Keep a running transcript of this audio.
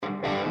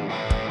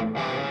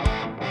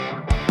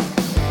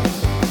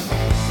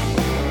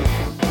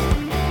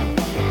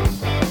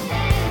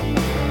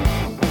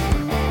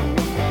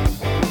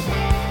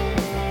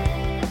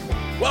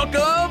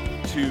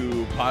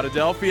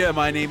Potadelphia.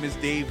 My name is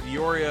Dave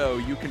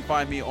Diorio. You can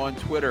find me on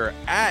Twitter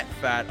at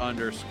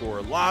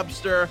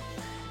 @fat_lobster.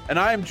 And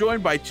I am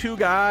joined by two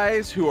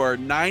guys who are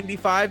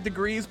 95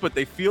 degrees, but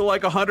they feel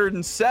like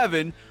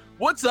 107.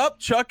 What's up,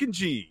 Chuck and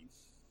Gene?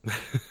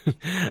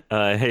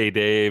 Hey,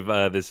 Dave.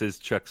 This is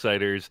Chuck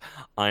Siders.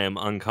 I am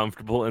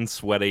uncomfortable and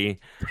sweaty,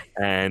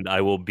 and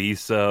I will be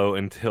so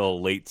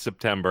until late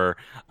September.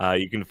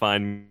 You can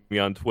find me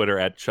on Twitter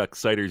at Chuck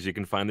Siders. You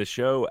can find the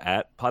show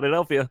at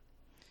Potadelphia.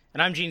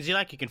 And I'm Gene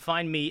Zelak. You can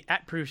find me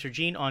at Producer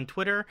Gene on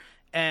Twitter.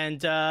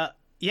 And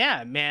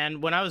yeah,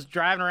 man, when I was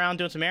driving around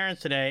doing some errands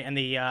today and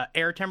the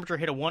air temperature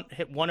hit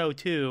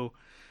 102,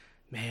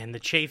 man, the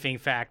chafing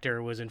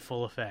factor was in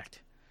full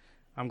effect.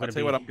 I'm going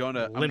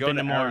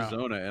to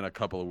Arizona in a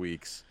couple of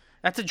weeks.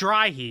 That's a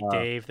dry heat,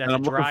 Dave. That's and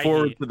I'm looking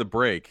forward to the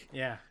break.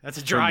 Yeah, that's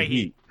a dry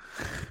heat.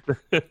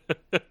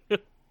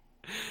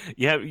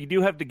 Yeah, you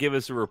do have to give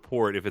us a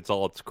report if it's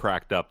all it's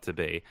cracked up to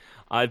be.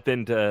 I've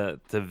been to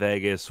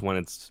Vegas when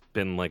it's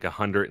been like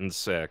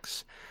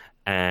 106,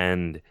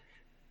 and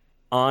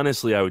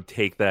honestly, I would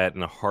take that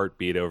in a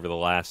heartbeat over the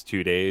last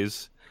 2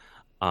 days.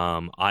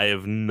 I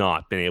have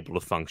not been able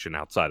to function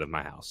outside of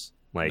my house.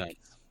 Nice.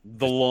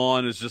 The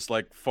lawn is just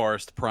like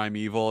forest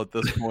primeval at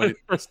this point.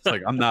 It's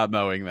like, I'm not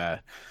mowing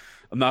that.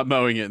 I'm not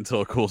mowing it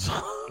until it cools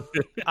off.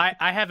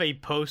 I have a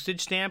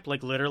postage stamp,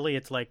 like literally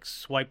it's like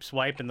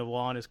swipe, and the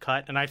lawn is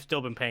cut, and I've still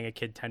been paying a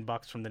kid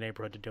 $10 from the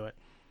neighborhood to do it.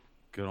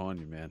 Good on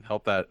you, man.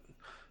 Help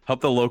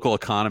the local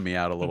economy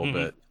out a little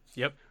bit.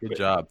 Yep. Good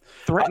job.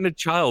 Threaten a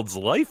child's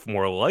life,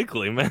 more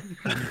likely, man.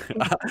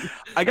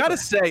 I got to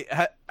say,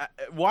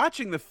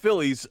 watching the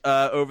Phillies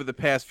over the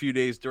past few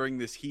days during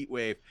this heat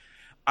wave,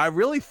 I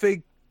really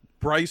think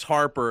Bryce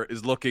Harper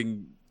is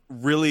looking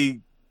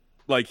really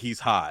like he's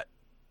hot.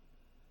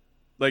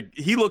 Like,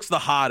 he looks the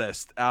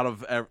hottest out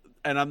of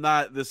and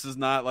this is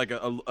not like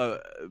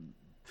a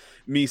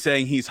me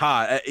saying he's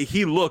hot.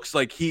 He looks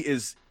like he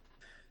is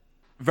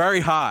very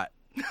hot.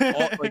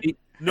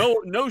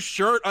 No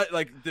shirt.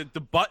 Like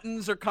the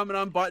buttons are coming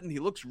unbuttoned. He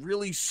looks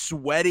really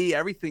sweaty.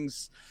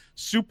 Everything's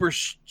super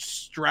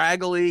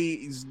straggly.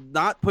 He's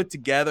not put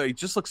together. He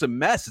just looks a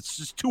mess. It's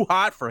just too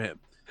hot for him.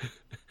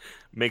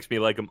 Makes me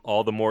like him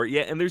all the more.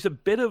 Yeah, and there's a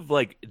bit of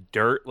like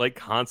dirt like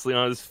constantly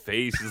on his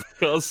face. It's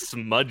all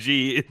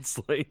smudgy. It's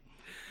like,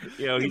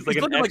 you know, he's like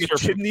an extra like a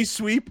chimney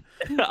sweep.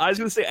 I was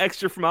gonna say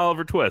extra from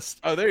Oliver Twist.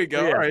 Oh, there you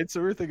go. Yeah. All right,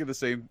 so we're thinking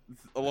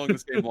along the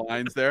same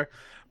lines there.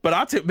 But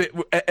I'll tell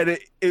you, and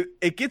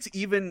it gets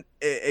even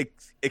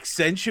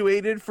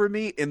accentuated for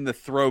me in the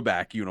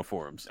throwback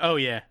uniforms. Oh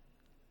yeah.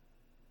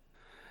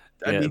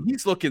 I mean,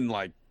 he's looking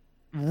like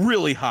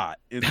really hot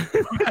in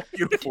the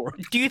uniform.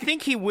 Do you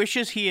think he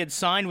wishes he had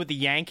signed with the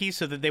Yankees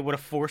so that they would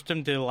have forced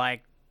him to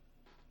like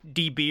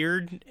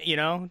de-beard, you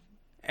know,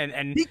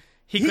 and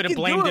he could have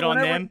blamed it on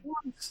them?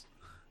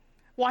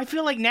 Well, I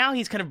feel like now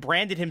he's kind of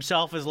branded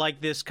himself as like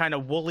this kind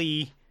of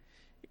woolly,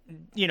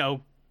 you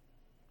know,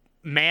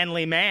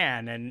 manly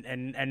man,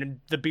 and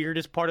the beard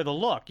is part of the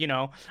look. You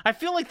know, I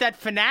feel like that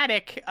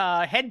Fanatic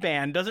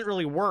headband doesn't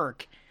really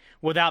work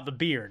without the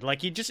beard.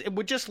 Like it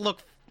would just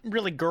look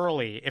really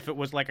girly if it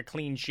was like a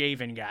clean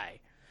shaven guy.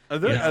 Are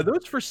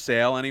those for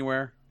sale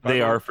anywhere?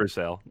 They are for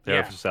sale. They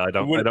are for sale. I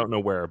don't know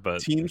where, but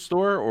team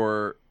store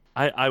or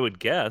I would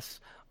guess.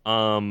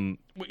 Are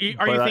you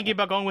thinking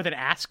about going with an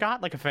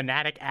ascot, like a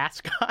Fanatic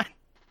ascot?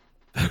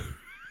 I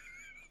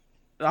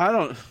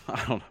don't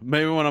know.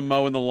 Maybe when I'm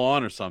mowing the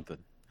lawn or something.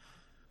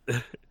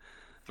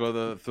 throw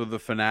the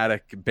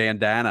Fanatic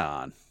bandana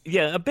on.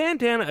 Yeah, a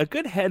bandana, a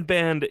good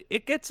headband.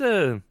 It gets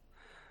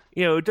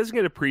it doesn't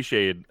get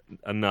appreciated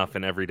enough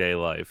in everyday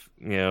life.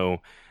 You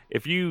know,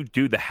 if you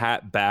do the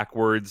hat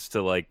backwards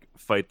to like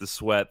fight the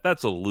sweat,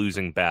 that's a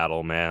losing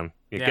battle, man.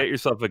 You get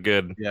yourself a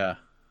good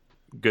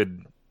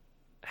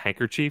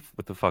handkerchief.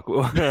 What the fuck?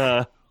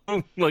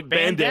 Like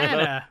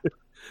bandana.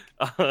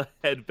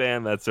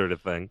 Headband, that sort of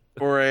thing.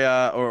 Or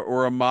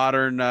a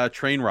modern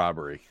train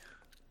robbery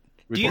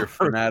with your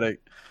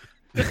Fanatic.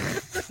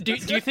 Do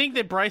you think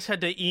that Bryce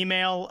had to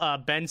email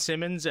Ben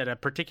Simmons at a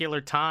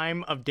particular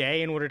time of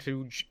day in order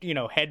to, you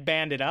know,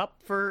 headband it up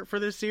for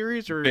this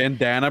series, or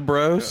bandana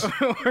bros,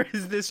 or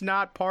is this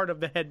not part of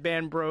the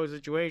headband bro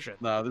situation?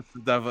 No, this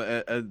is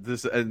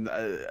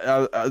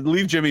definitely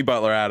leave Jimmy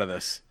Butler out of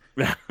this.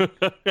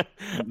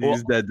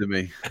 He's dead to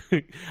me.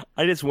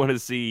 I just want to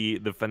see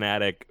the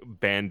Fanatic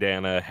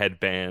bandana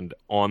headband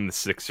on the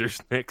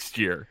Sixers next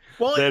year.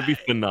 Well, that'd be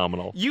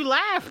phenomenal. You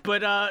laugh,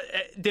 but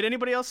did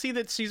anybody else see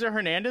that Cesar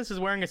Hernandez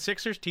is wearing a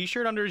Sixers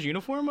t-shirt under his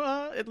uniform,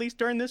 at least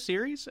during this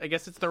series? I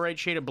guess it's the right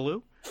shade of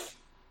blue.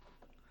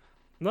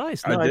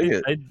 Nice. No,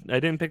 I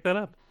didn't pick that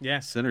up. Yeah.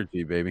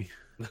 Synergy, baby.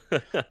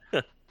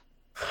 All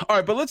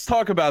right, but let's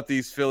talk about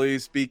these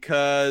Phillies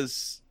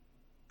because,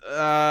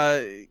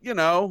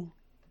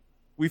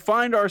 we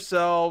find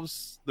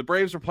ourselves, the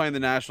Braves are playing the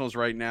Nationals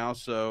right now,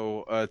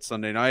 so it's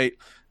Sunday night.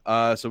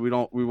 So we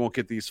won't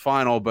get these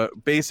final,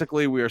 but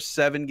basically we are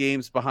 7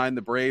 games behind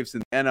the Braves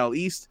in the NL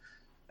East,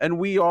 and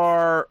we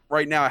are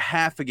right now a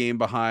half a game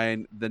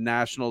behind the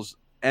Nationals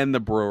and the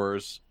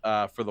Brewers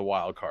for the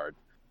wild card.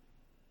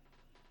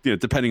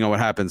 depending on what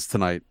happens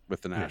tonight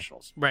with the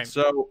Nationals. Right.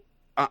 So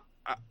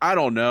I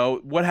don't know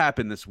what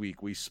happened this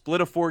week. We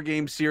split a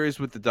 4-game series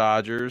with the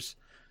Dodgers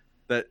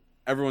that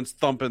everyone's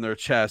thumping their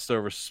chest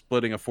over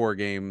splitting a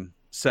 4-game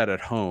set at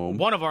home.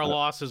 One of our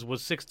losses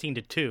was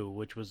 16-2,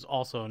 which was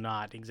also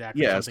not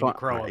exactly something to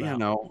crow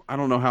about. I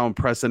don't know how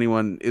impressed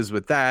anyone is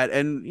with that.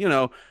 And,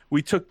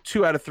 we took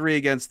 2 out of 3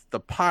 against the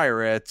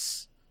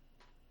Pirates.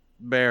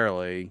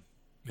 Barely.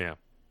 Yeah.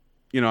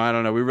 I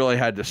don't know. We really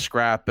had to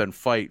scrap and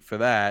fight for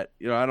that.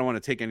 I don't want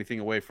to take anything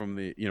away from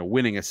the,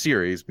 winning a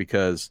series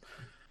because,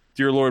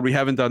 dear Lord, we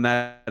haven't done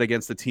that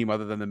against a team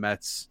other than the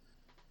Mets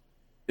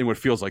in what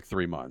feels like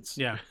 3 months.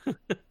 Yeah.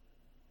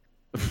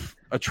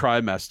 A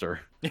trimester.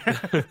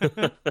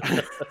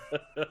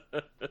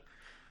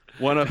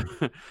 one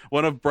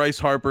of Bryce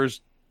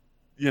Harper's,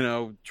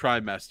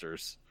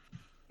 trimesters.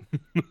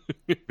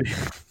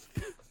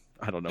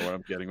 I don't know what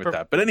I'm getting with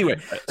that. But anyway,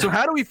 so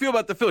how do we feel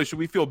about the Phillies? Should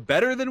we feel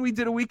better than we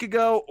did a week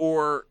ago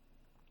or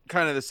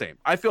kind of the same?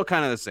 I feel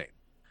kind of the same.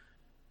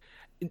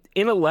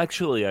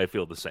 Intellectually, I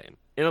feel the same.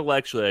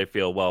 Intellectually, I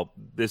feel, well,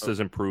 this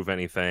doesn't prove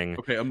anything.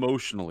 Okay,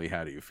 emotionally,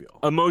 how do you feel?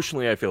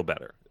 Emotionally, I feel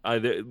better.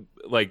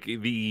 Like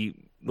the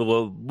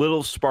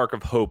little spark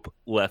of hope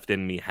left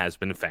in me has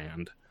been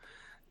fanned.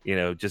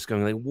 Just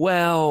going like,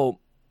 well,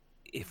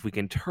 if we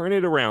can turn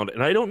it around,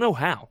 and I don't know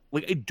how.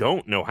 Like, I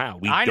don't know how.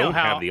 We don't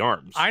have the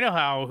arms. I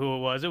know who it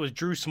was. It was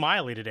Drew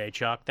Smiley today,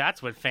 Chuck.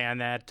 That's what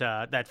fanned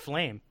that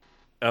flame.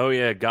 Oh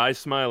yeah, Guy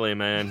Smiley,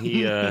 man.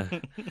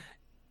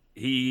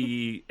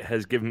 He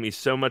has given me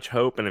so much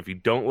hope, and if you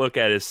don't look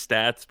at his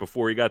stats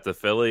before he got to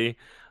Philly,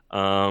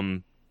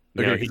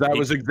 that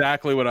was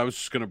exactly what I was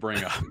just going to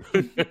bring up.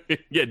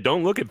 Yeah,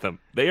 don't look at them;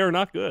 they are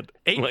not good.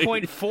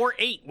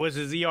 8.48 was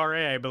his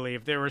ERA, I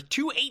believe. There were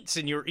 2 8s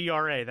in your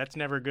ERA. That's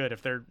never good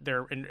if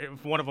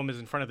if one of them is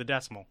in front of the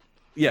decimal.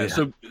 Yeah.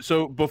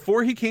 So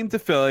before he came to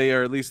Philly,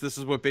 or at least this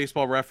is what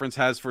Baseball Reference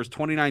has for his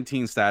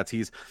 2019 stats,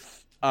 he's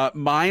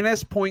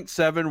minus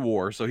 0.7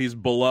 WAR, so he's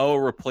below a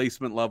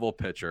replacement level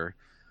pitcher.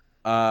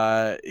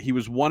 He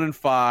was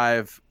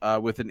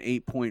 1-5 with an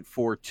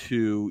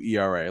 8.42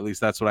 ERA. At least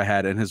that's what I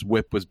had, and his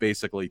WHIP was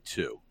basically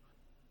 2.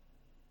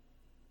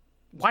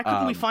 Why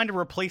couldn't we find a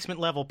replacement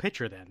level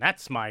pitcher then?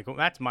 That's my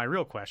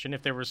real question.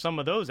 If there were some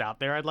of those out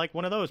there, I'd like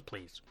one of those,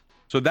 please.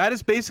 So that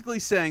is basically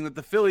saying that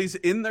the Phillies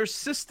in their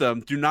system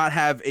do not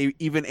have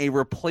even a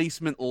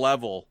replacement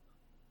level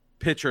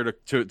pitcher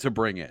to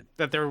bring in.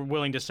 That they're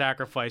willing to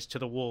sacrifice to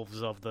the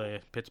wolves of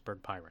the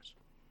Pittsburgh Pirates.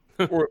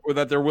 or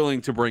that they're willing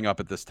to bring up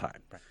at this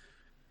time. Right.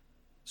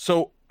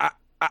 So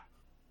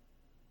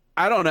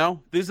I don't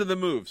know. These are the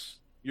moves.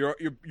 You're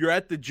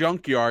at the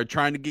junkyard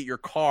trying to get your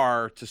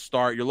car to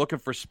start. You're looking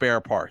for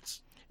spare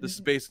parts. This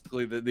is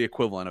basically the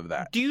equivalent of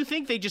that. Do you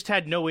think they just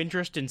had no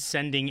interest in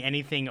sending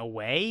anything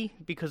away?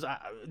 Because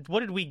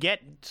what did we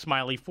get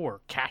Smiley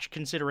for? Cash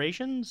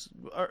considerations?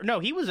 Or, no,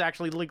 he was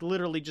actually like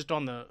literally just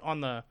on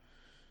the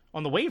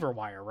waiver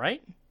wire,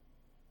 right?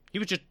 He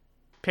was just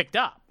picked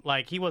up.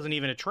 Like he wasn't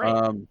even a trade.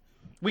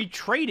 We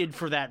traded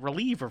for that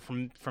reliever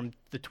from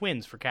the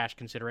Twins for cash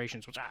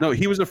considerations. No,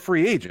 he was a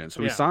free agent,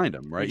 so we signed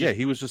him, right?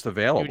 He was just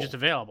available. He was just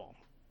available.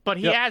 But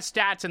he has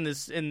stats in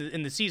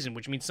the season,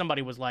 which means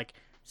somebody was like,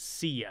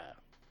 "See ya."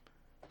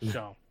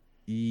 So.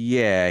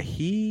 Yeah,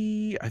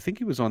 I think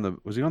he was on the.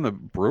 Was he on the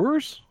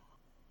Brewers?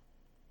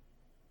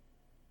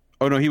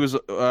 Oh no, he was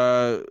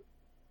the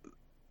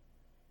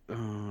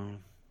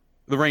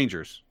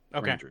Rangers.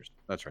 Okay. Rangers.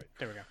 That's right.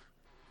 There we go.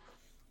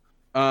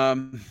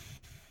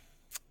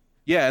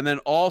 Yeah, and then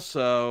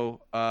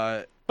also,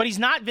 but he's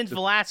not Vince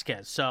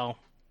Velasquez, so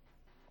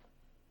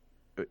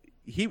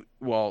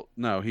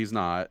no, he's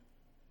not.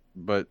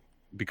 But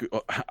because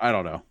I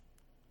don't know,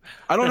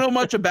 I don't know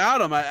much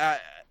about him. I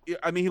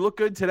mean, he looked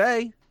good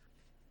today.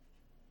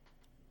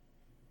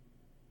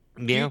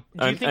 Yeah,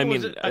 do you think it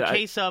was a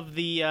case of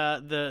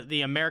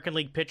the American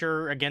League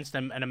pitcher against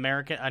a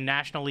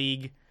National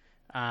League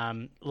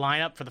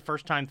lineup for the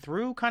first time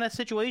through kind of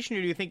situation,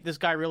 or do you think this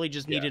guy really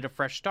just needed a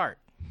fresh start?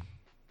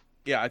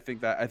 Yeah, I think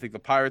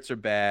the Pirates are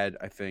bad.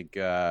 I think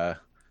they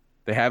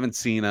haven't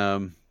seen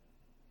him.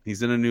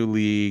 He's in a new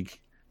league,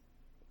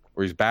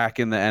 or he's back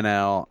in the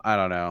NL. I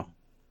don't know.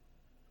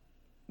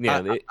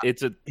 Yeah,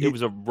 it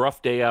was a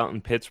rough day out in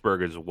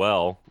Pittsburgh as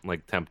well,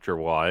 like temperature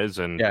wise,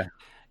 and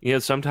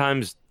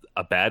sometimes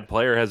a bad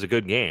player has a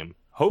good game.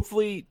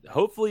 Hopefully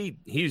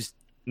he's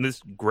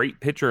this great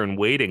pitcher in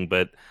waiting,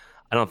 but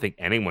I don't think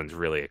anyone's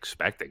really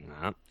expecting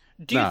that.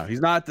 He's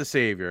not the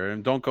savior,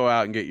 and don't go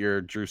out and get your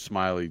Drew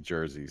Smiley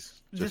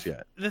jerseys just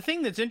yet. The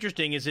thing that's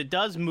interesting is it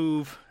does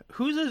move.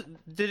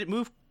 Did it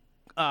move?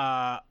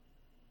 One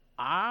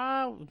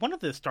of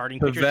the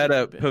starting pitchers.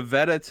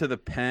 Pivetta to the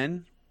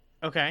pen.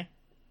 Okay,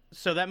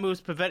 so that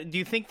moves Pivetta. Do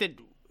you think that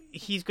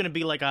he's going to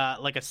be like a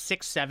 6th,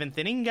 7th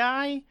inning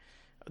guy?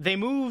 They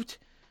moved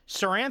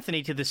Sir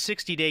Anthony to the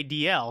 60-day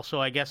DL,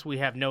 so I guess we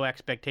have no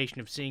expectation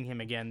of seeing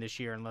him again this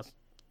year, unless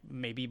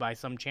maybe by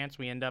some chance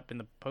we end up in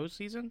the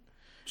postseason.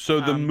 So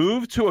the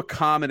move to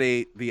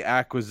accommodate the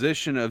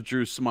acquisition of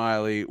Drew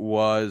Smyly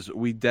was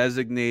we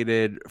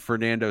designated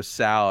Fernando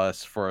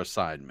Salas for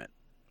assignment.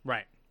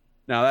 Right.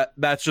 Now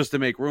that's just to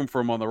make room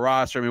for him on the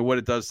roster. I mean, what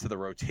it does to the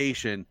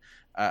rotation,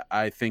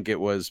 I think it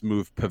was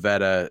move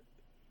Pivetta.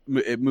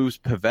 It moves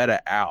Pivetta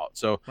out.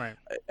 So right.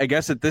 I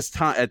guess at this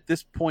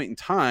point in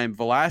time,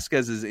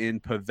 Velasquez is in,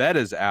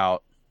 Pivetta's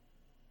out.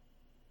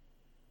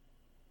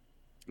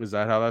 Is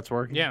that how that's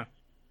working? Yeah.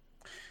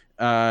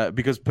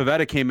 Because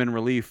Pivetta came in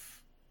relief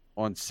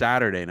on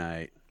Saturday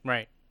night,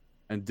 right,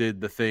 and did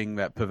the thing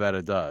that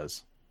Pivetta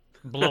does,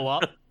 blow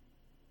up.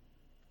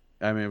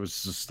 I mean, it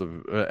was just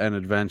an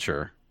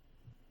adventure.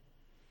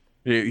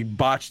 He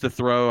botched the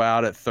throw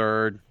out at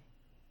third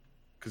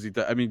because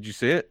I mean, did you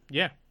see it?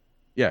 Yeah,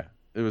 yeah.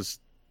 It was.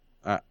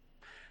 I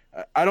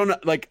don't know.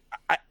 Like,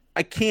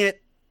 I can't.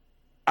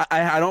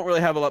 I don't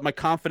really have a lot. My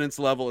confidence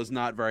level is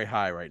not very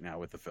high right now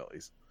with the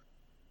Phillies.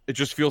 It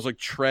just feels like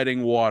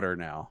treading water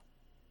now.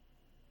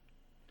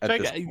 At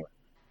this point.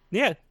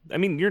 Yeah, I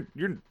mean, you're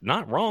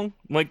not wrong.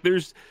 Like,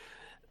 there's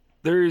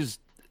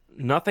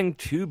nothing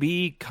to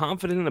be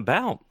confident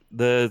about.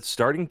 The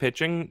starting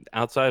pitching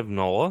outside of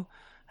Nola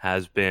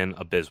has been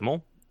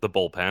abysmal. The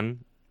bullpen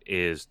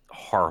is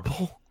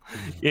horrible.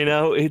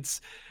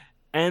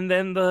 And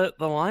then the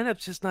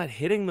lineup's just not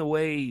hitting the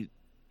way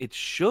it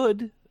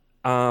should.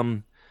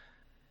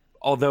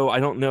 Although I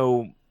don't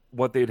know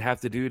what they'd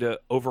have to do to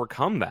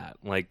overcome that.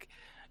 Like,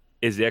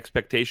 is the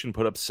expectation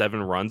put up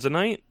 7 runs a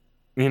night?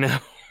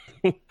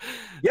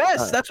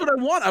 Yes, that's what I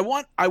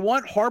want. I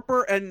want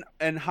Harper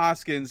and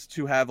Hoskins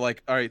to have,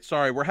 like, all right,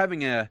 sorry, we're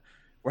having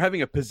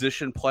a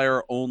position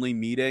player only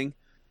meeting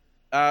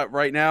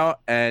right now,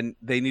 and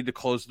they need to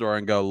close the door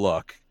and go,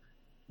 look,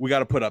 we got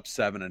to put up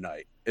 7 a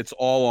night. It's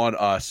all on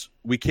us.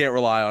 We can't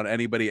rely on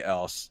anybody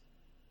else.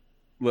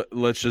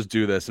 Let's just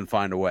do this and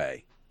find a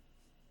way.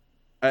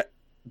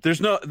 There's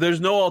no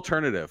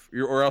alternative,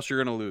 or else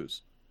you're going to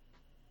lose.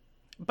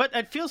 But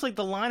it feels like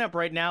the lineup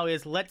right now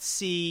is, let's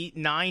see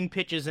 9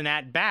 pitches and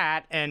at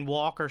bat and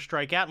walk or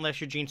strike out unless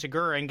you're Gene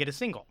Segura and get a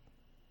single.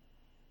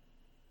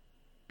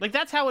 Like,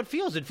 that's how it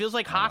feels. It feels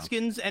like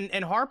Hoskins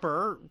and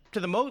Harper,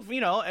 to the most,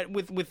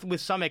 with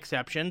some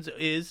exceptions,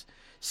 is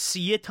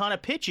see a ton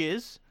of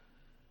pitches,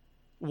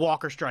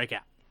 walk or strike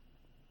out.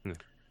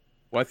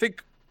 Well, I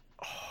think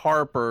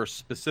Harper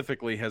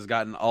specifically has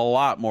gotten a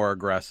lot more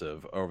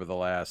aggressive over the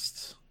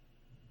last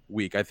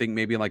week. I think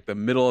maybe in like the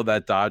middle of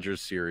that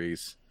Dodgers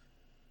series,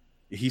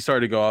 he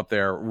started to go up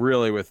there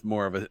really with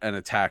more of an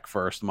attack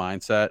first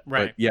mindset.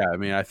 Right. But yeah, I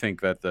mean, I think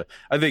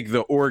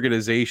the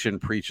organization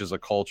preaches a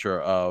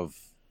culture of,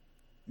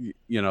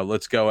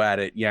 let's go at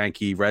it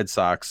Yankee Red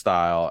Sox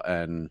style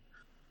and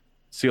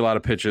see a lot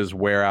of pitches,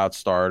 wear out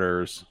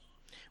starters.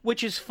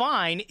 Which is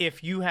fine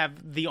if you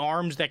have the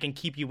arms that can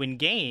keep you in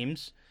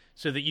games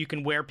so that you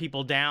can wear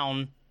people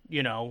down,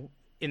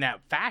 in that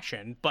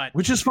fashion. But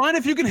which is fine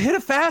if you can hit a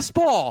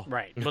fastball.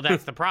 Right. Well,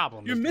 that's the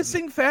problem. You're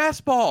missing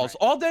fastballs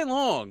all day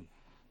long.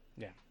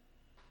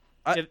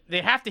 They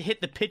have to hit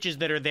the pitches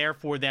that are there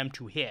for them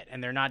to hit,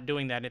 and they're not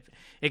doing that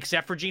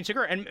except for Gene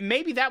Segura. And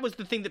maybe that was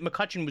the thing that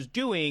McCutchen was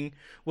doing,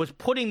 was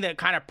putting that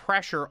kind of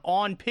pressure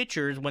on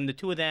pitchers when the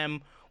two of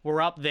them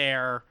were up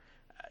there,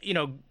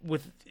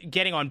 with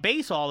getting on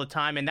base all the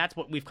time, and that's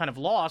what we've kind of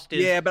lost.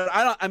 Yeah, but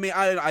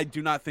I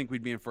do not think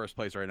we'd be in first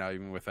place right now,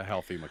 even with a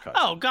healthy McCutchen.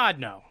 Oh, God,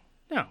 no.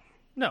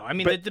 I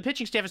mean, the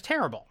pitching staff is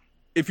terrible.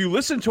 If you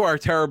listen to our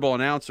terrible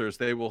announcers,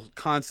 they will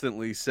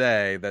constantly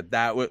say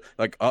that was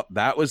like, oh,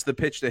 that was the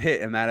pitch to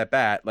hit and that at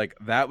bat. Like,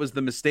 that was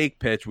the mistake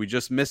pitch. We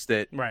just missed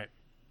it. Right.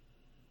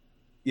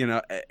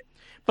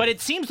 But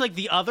it seems like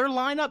the other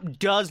lineup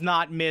does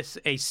not miss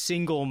a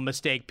single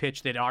mistake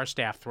pitch that our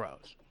staff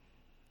throws.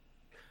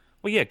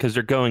 Well, yeah, because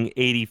they're going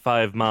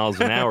 85 miles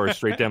an hour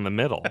straight down the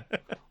middle.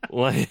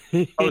 Like, so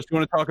you want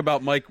to talk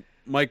about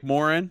Mike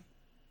Morin?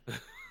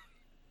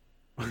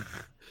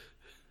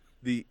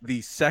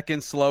 The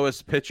second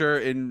slowest pitcher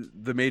in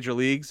the major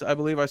leagues, I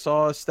believe I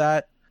saw a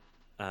stat.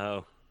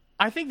 Oh.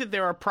 I think that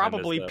there are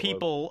probably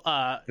people...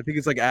 I think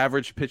it's like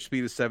average pitch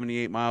speed is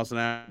 78 miles an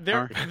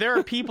hour. There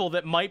are people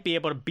that might be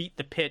able to beat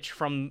the pitch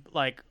from,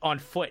 like, on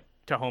foot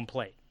to home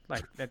plate.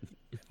 Like, that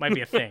might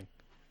be a thing.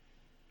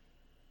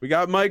 We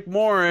got Mike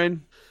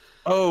Morin.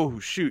 Oh,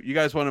 shoot. You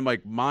guys wanted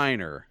Mike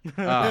Minor.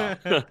 Oh,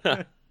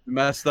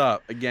 messed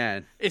up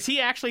again. Is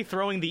he actually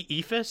throwing the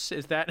ephus?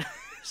 Is that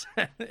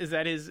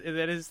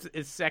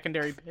his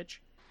secondary pitch?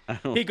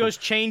 He goes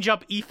change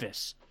up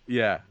ephus.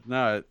 Yeah,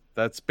 no,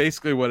 that's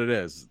basically what it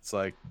is. It's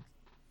like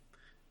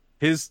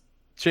his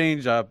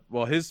change up.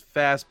 Well, his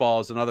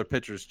fastball is another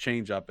pitcher's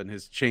change up, and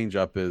his change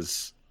up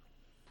is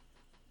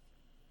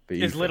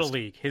his little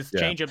league. His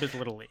change up is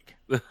little league.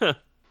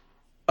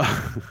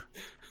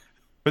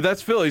 But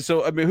that's Philly.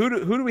 So I mean, who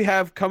do we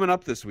have coming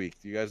up this week?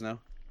 Do you guys know?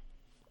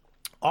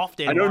 Off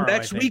day I know tomorrow,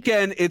 next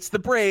weekend it's the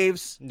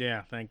Braves.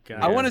 Yeah, thank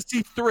God. I want to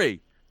see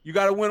 3. You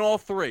got to win all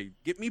 3.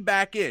 Get me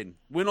back in.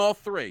 Win all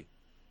 3.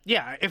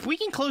 Yeah, if we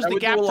can close the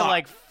gap to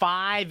like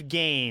 5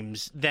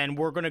 games, then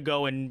we're going to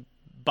go and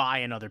buy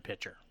another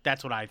pitcher.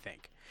 That's what I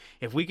think.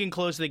 If we can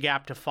close the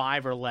gap to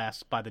 5 or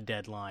less by the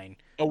deadline,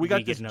 Oh, we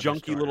got this get another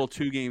junky starter. little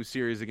 2-game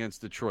series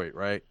against Detroit,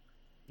 right?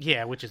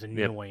 Yeah, which is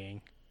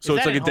annoying. So Is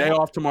it's that like a at day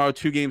home? off tomorrow,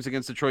 2 games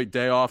against Detroit,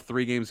 day off,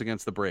 3 games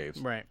against the Braves.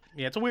 Right.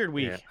 Yeah, it's a weird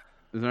week. Yeah.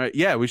 Isn't that right?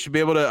 Yeah, we should be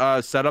able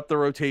to set up the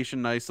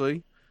rotation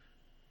nicely.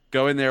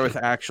 Go in there with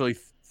actually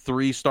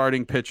 3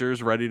 starting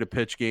pitchers ready to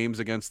pitch games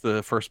against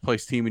the first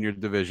place team in your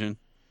division.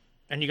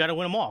 And you got to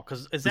win them all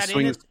because is that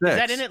swing in is is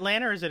that six. in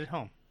Atlanta or is it at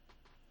home?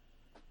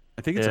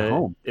 I think it's at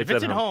home. If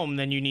it's at home,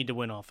 then you need to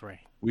win all 3.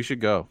 We should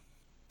go.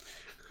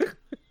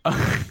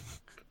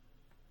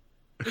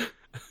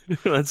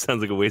 That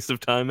sounds like a waste of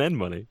time and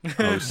money.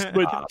 Oh,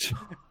 stop.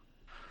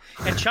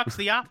 And Chuck's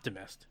the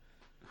optimist.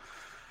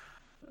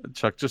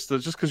 Chuck, just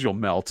because you'll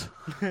melt.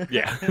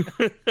 Yeah.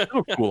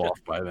 It'll cool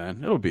off by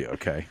then. It'll be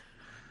okay.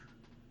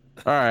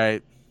 All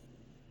right.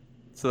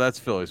 So that's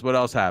Phillies. What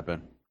else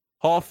happened?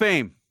 Hall of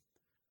Fame.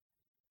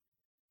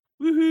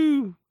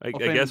 Woohoo! I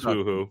Fame guess is up.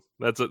 woohoo.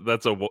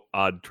 That's a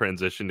odd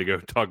transition to go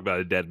talk about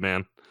a dead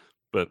man,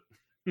 but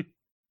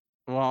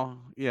Well,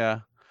 yeah.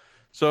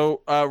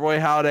 So Roy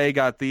Halladay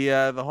got the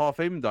Hall of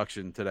Fame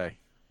induction today.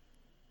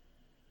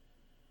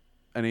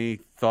 Any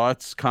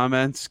thoughts,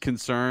 comments,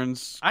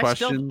 concerns,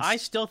 questions? I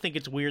still think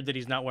it's weird that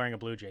he's not wearing a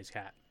Blue Jays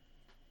hat.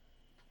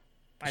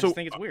 I So, just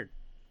think it's weird.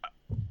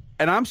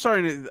 And I'm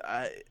starting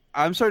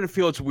to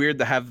feel it's weird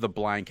to have the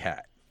blank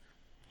hat.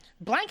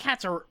 Blank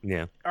hats are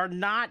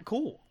not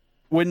cool.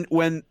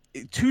 When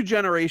 2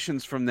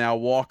 generations from now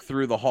walk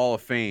through the Hall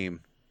of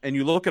Fame and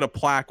you look at a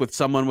plaque with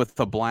someone with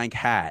a blank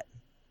hat,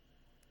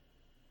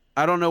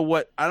 I don't know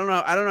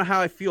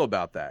how I feel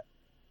about that.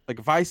 Like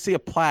if I see a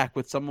plaque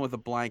with someone with a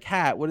blank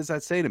hat, what does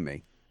that say to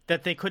me?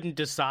 That they couldn't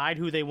decide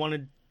who they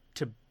wanted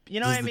to,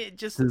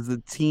 Does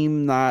the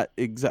team not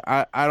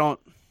I don't.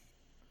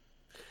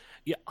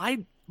 yeah,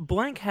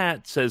 blank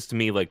hat says to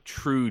me like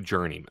true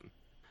journeyman.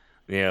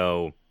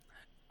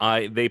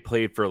 They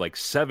played for like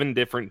 7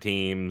 different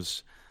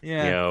teams.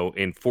 Yeah.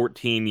 In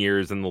 14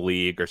 years in the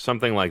league or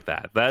something like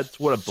that. That's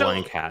what a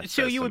blank hat says.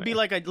 So you to would me. be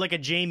like a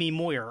Jamie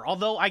Moyer.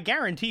 Although I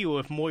guarantee you,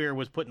 if Moyer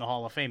was put in the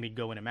Hall of Fame, he'd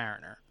go in a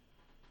Mariner.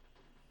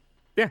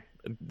 Yeah,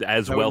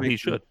 as That would well make he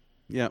sense. should.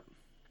 Yeah.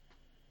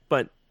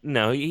 But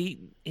no, he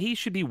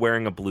should be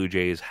wearing a Blue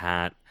Jays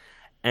hat.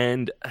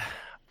 And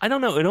I don't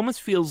know, it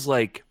almost feels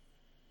like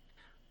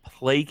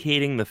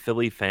placating the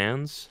Philly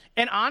fans.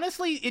 And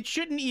honestly, it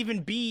shouldn't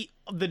even be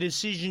the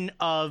decision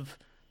of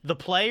the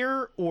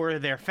player or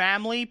their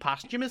family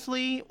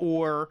posthumously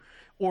or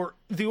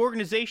the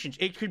organizations.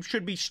 It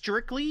should be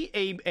strictly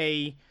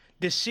a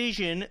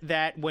decision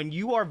that when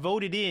you are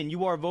voted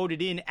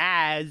in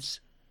as,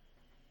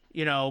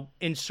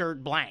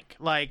 insert blank.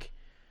 Like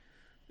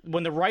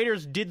when the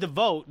writers did the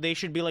vote, they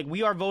should be like,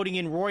 we are voting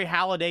in Roy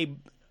Halladay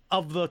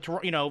of the,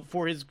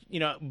 for his,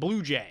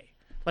 Blue Jay.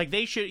 Like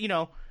they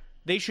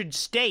should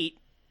state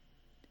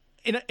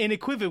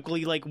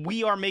unequivocally, like,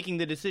 we are making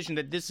the decision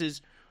that this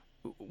is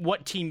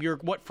what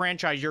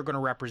franchise you're going to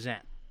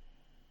represent.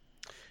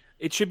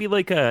 It should be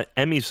like a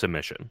Emmy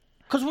submission.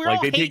 Because we Like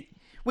all they hate take-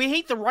 we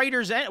hate the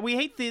writers. We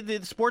hate the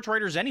sports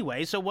writers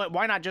anyway. So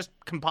why not just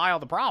compile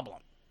the problem?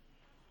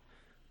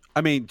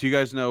 I mean, do you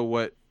guys know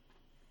what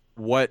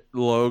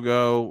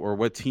logo or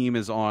what team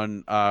is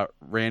on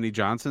Randy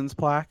Johnson's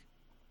plaque?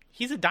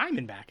 He's a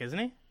Diamondback, isn't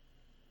he?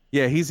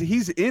 Yeah, he's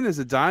in as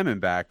a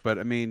Diamondback, but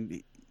I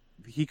mean,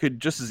 he could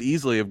just as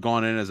easily have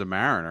gone in as a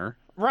Mariner.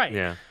 Right.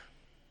 Yeah.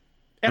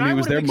 And I mean, he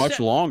was there would've much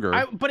longer.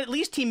 but at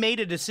least he made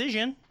a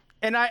decision.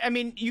 And I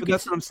mean, But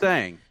that's what I'm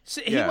saying.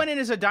 He went in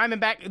as a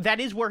Diamondback. That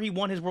is where he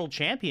won his world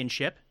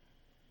championship.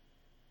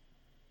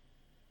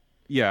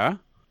 Yeah.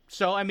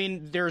 So, I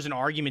mean, there's an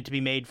argument to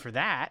be made for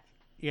that,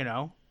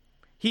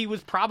 He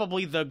was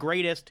probably the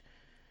greatest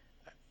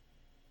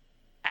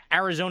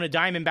Arizona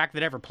Diamondback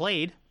that ever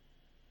played.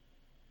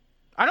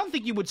 I don't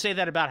think you would say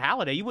that about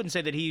Halladay. You wouldn't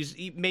say that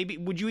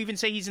would you even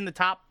say he's in the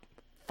top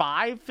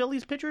 5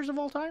 Phillies pitchers of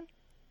all time?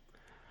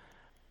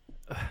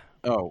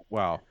 Oh,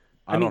 wow.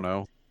 I don't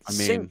know. I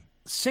mean,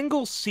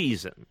 single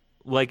season.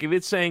 Like if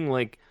it's saying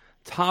like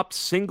top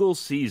single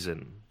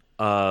season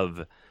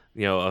of,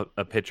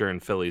 a pitcher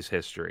in Phillies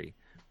history,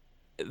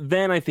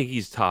 then I think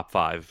he's top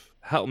 5.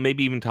 Hell,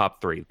 maybe even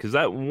top 3. Because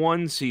that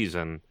one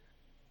season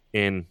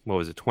in,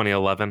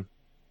 2011?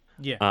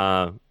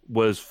 Yeah.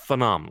 Was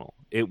phenomenal.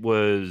 It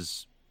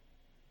was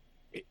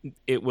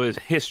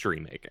history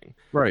making.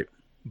 right.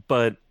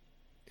 But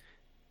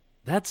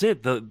that's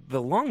it. The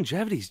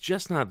longevity's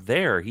just not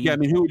there. Yeah, I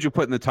mean, who would you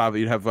put in the top?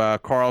 You'd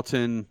have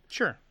Carlton,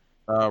 Sure.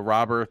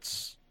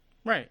 Roberts,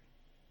 Right.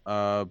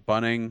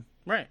 Bunning.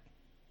 Right.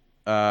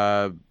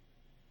 I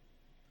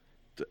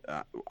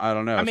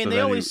don't know. I mean, So they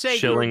then always say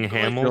Schilling, like,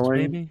 Hamels,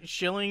 Schilling. maybe.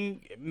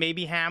 Schilling,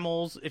 maybe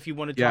Hamels, if you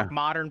want to talk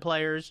modern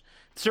players.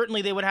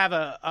 Certainly they would have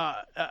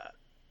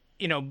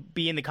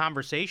be in the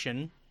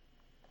conversation.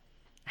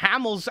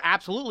 Hamels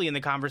absolutely in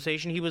the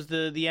conversation. He was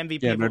the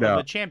MVP Yeah, no of doubt.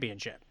 the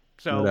championship.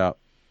 So, No doubt.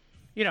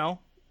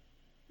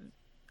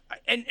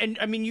 and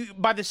I mean,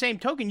 by the same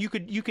token, you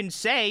can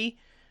say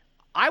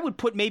I would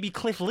put maybe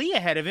Cliff Lee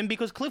ahead of him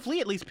because Cliff Lee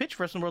at least pitched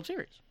for us in the World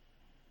Series.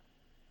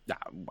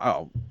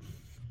 Oh.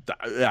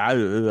 I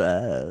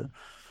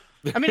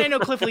mean, I know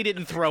Cliff Lee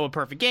didn't throw a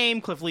perfect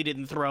game. Cliff Lee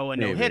didn't throw a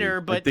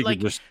no-hitter, but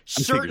like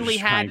certainly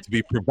had to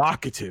be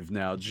provocative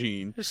now,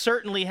 Gene.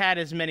 Certainly had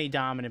as many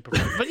dominant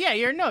performances. But yeah,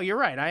 you're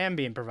right. I am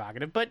being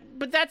provocative. But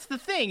that's the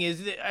thing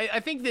is that I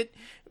think that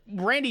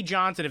Randy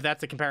Johnson, if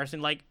that's the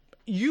comparison, like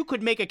you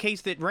could make a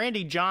case that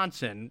Randy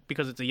Johnson,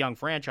 because it's a young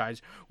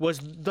franchise, was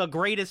the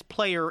greatest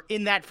player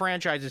in that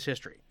franchise's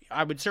history.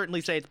 I would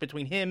certainly say it's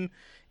between him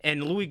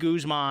and Louis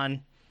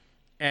Guzman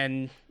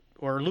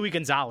or Louis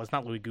Gonzalez,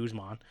 not Louis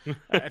Guzman.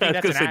 I think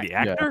that's an actor.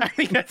 Yeah. I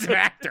think that's an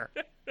actor.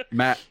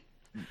 Matt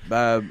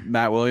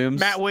Williams.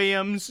 Matt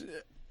Williams.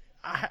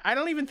 I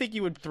don't even think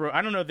you would throw.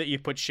 I don't know that you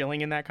put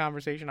Schilling in that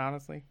conversation.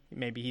 Honestly,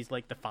 maybe he's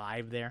like the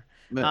 5 there.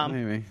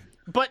 Maybe.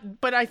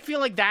 But I feel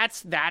like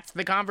that's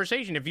the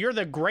conversation. If you're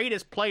the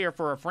greatest player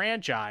for a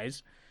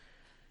franchise,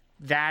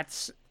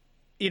 that's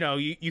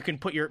you can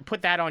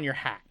put that on your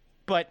hat.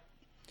 But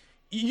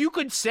you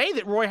could say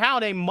that Roy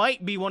Halladay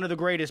might be one of the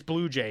greatest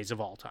Blue Jays of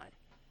all time.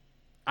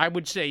 I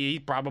would say he's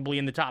probably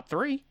in the top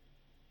 3.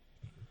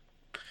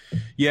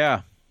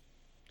 Yeah.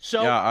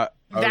 So I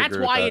that's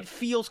why it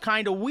feels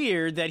kind of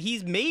weird that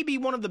he's maybe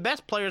one of the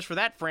best players for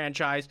that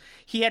franchise.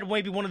 He had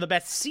maybe one of the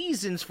best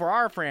seasons for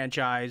our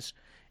franchise,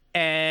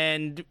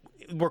 and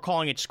we're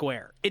calling it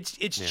square. It's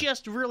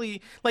just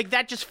really like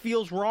that just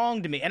feels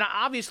wrong to me. And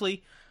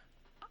obviously,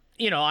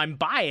 I'm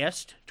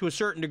biased to a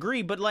certain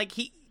degree, but like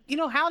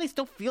Halladay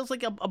still feels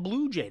like a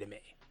Blue Jay to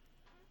me.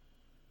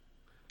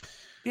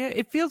 Yeah,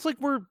 it feels like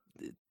we're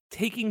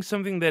taking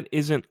something that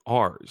isn't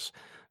ours.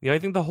 I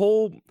think the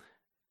whole,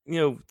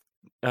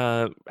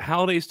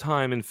 Halladay's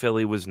time in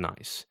Philly was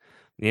nice.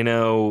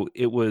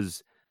 It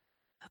was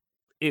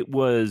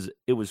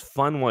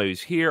fun while he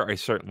was here. I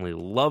certainly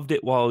loved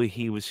it while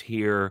he was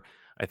here.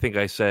 I think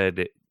I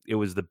said it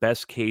was the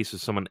best case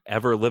of someone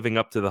ever living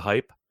up to the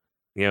hype.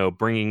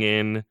 Bringing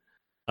in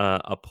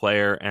a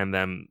player and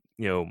then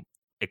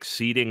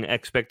exceeding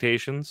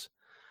expectations.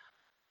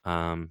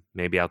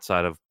 Maybe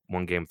outside of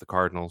one game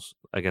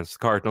against the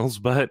Cardinals,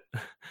 but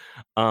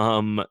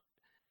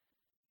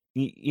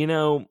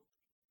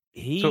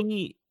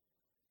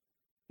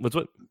what's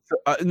what?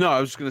 No, I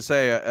was just gonna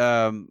say.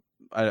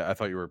 I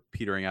thought you were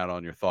petering out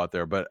on your thought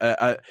there, but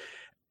I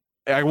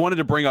wanted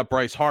to bring up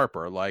Bryce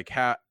Harper. Like,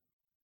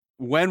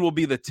 when will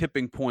be the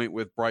tipping point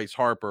with Bryce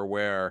Harper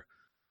where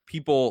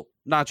people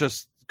not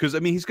just because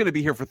he's going to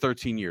be here for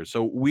 13 years,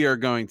 so we are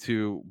going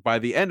to by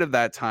the end of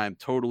that time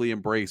totally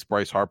embrace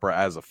Bryce Harper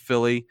as a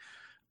Philly.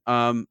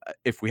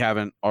 If we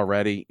haven't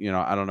already,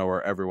 I don't know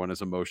where everyone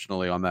is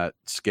emotionally on that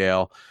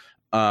scale.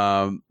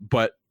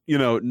 But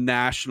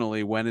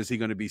nationally, when is he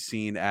going to be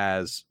seen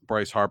as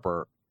Bryce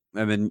Harper?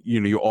 And then,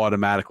 you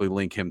automatically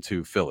link him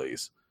to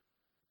Phillies.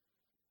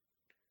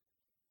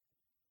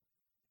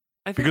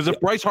 Because if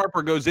Bryce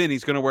Harper goes in,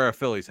 he's going to wear a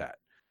Phillies hat.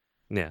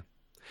 Yeah.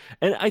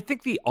 And I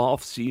think the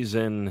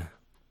offseason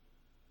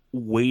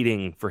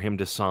waiting for him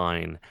to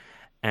sign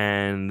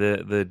and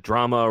the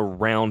drama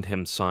around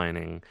him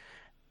signing,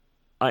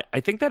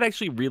 I think that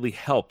actually really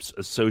helps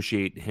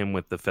associate him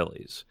with the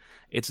Phillies.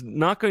 It's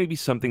not going to be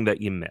something that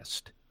you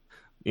missed.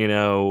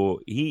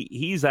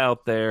 He's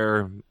out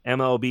there,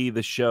 MLB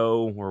The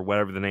Show, or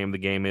whatever the name of the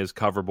game is,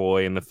 cover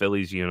boy in the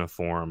Phillies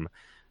uniform,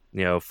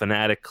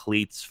 Fanatic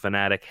cleats,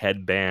 Fanatic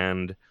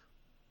headband.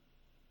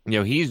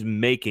 He's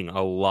making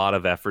a lot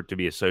of effort to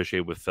be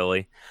associated with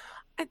Philly.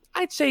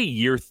 I'd say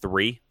year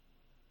 3,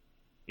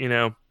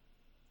 Yeah.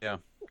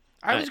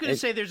 I was going to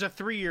say there's a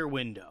 3-year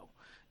window.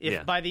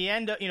 If by the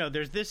end of,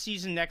 there's this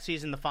season, next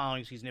season, the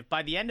following season, if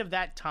by the end of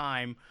that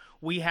time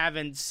we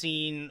haven't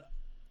seen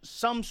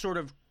some sort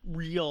of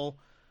real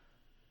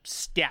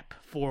step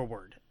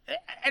forward,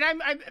 and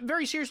I'm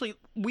very seriously,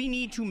 we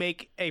need to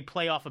make a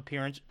playoff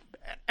appearance,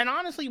 and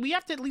honestly, we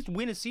have to at least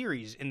win a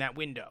series in that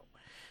window.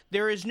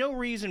 There is no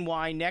reason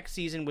why next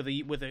season with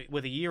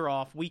a year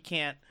off we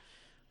can't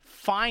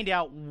find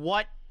out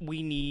what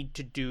we need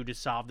to do to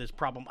solve this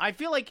problem. I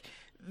feel like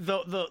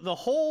the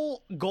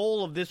whole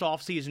goal of this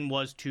offseason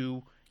was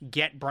to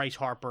get Bryce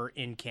Harper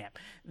in camp.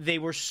 They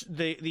were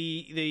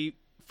the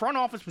front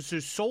office was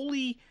so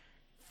solely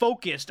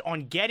focused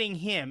on getting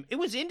him. It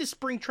was into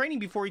spring training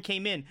before he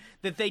came in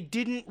that they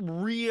didn't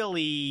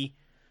really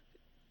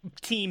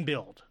team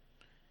build.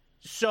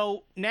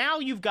 So now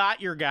you've got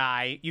your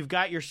guy, you've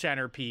got your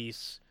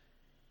centerpiece.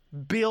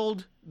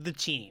 Build the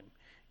team.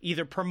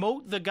 Either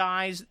promote the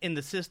guys in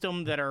the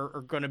system that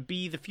are going to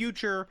be the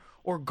future,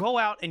 or go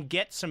out and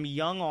get some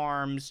young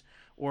arms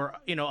or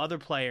other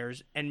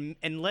players, and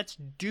let's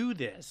do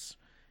this.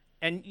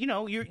 And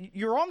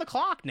you're on the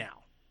clock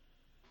now.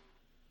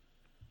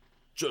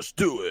 Just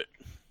do it.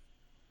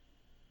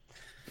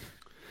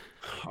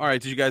 All right,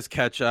 did you guys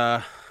catch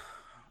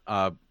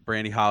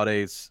Brandy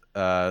Holladay's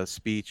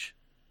speech?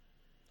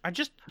 I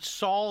just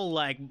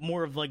saw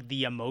more of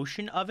the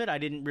emotion of it. I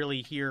didn't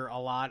really hear a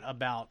lot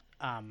about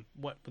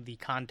what the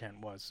content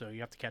was, so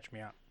you have to catch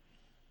me up.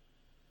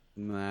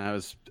 Nah,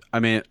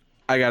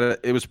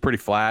 it was pretty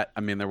flat.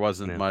 There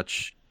wasn't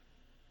much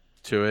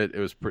to it. It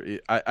was pretty.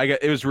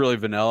 It was really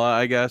vanilla,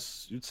 I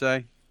guess you'd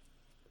say.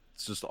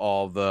 It's just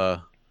all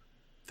the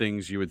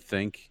things you would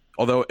think.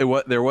 Although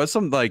there was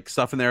some like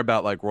stuff in there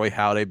about like Roy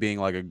Halladay being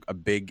like a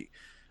big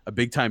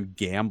time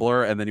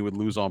gambler, and then he would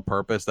lose on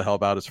purpose to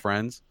help out his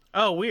friends.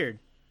 Oh, weird.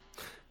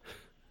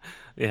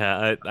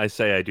 Yeah, I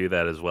say I do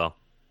that as well.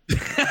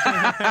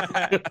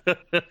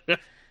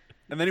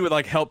 And then he would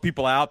like help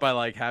people out by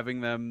like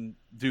having them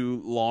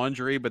do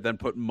laundry, but then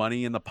put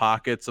money in the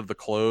pockets of the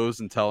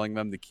clothes and telling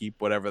them to keep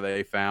whatever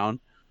they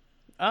found.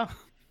 Oh,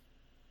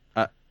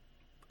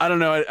 I don't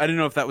know. I didn't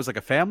know if that was like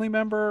a family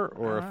member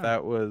or if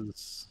that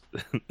was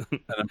an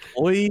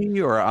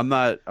employee, or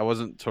I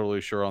wasn't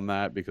totally sure on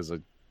that because I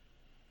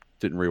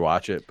didn't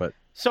rewatch it. But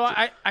so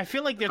I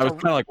feel like there's I was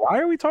kind of like, why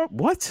are we talking?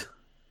 What?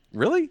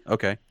 Really?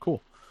 Okay,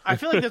 cool. I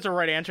feel like there's a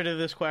right answer to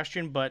this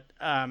question, but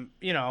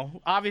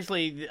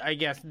obviously, I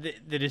guess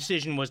the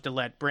decision was to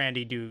let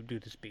Brandy do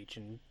the speech,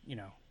 and you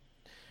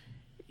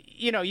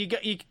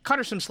cut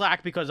her some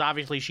slack because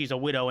obviously she's a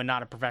widow and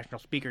not a professional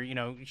speaker.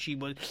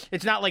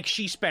 It's not like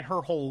she spent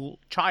her whole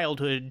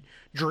childhood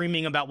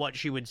dreaming about what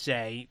she would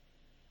say,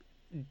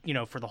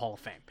 for the Hall of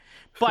Fame.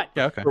 But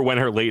yeah, okay. For when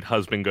her late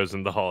husband goes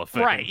in the Hall of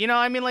Fame. Right.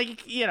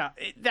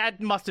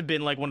 That must have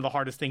been like one of the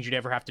hardest things you'd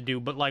ever have to do,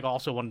 but like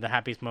also one of the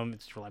happiest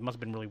moments of your life. Must have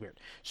been really weird.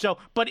 So,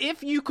 but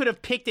if you could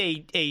have picked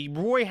a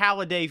Roy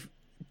Halladay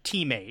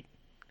teammate,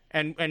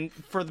 and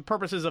for the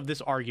purposes of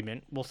this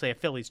argument, we'll say a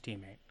Phillies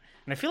teammate,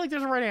 and I feel like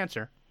there's a right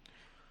answer,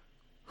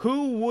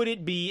 who would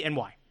it be and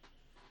why?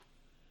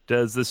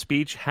 Does the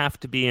speech have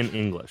to be in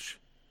English?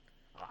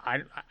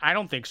 I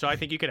don't think so. I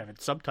think you could have it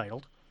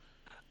subtitled.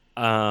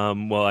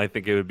 Well, I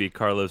think it would be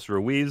Carlos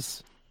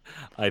Ruiz.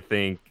 I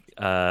think,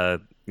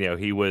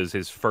 he was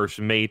his first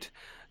mate.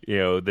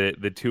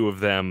 The two of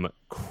them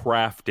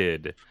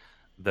crafted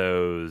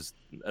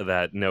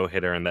that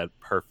no-hitter and that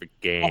perfect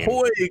game.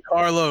 Ahoy,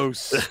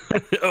 Carlos!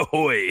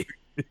 Ahoy!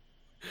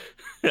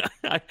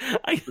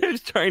 I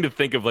was trying to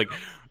think of I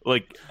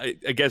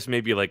guess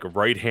maybe like a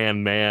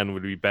right-hand man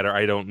would be better.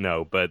 I don't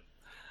know, but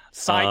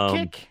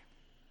sidekick.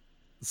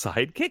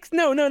 Sidekicks?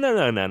 No.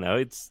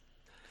 It's.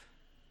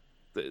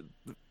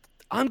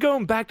 I'm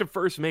going back to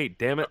first mate.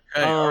 Damn it!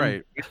 Okay, all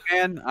right,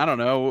 man. I don't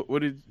know.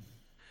 What did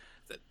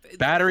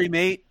battery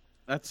mate?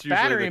 That's usually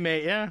battery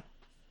mate. Yeah.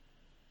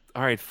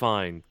 All right,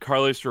 fine.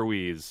 Carlos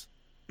Ruiz.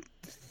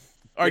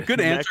 All right,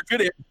 good answer.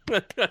 Good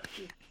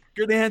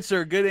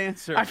answer. Good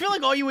answer. I feel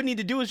like all you would need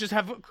to do is just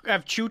have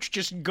Chooch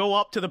just go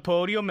up to the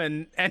podium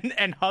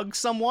and hug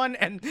someone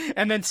and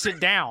then sit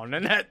down,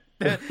 and that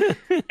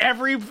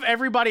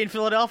everybody in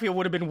Philadelphia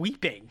would have been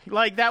weeping.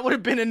 Like that would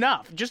have been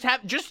enough. Just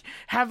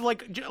have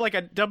like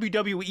a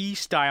WWE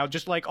style.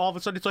 Just like all of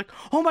a sudden it's like,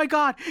 oh my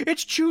God,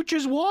 it's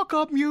Chooch's walk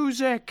up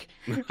music.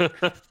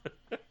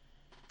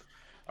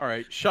 All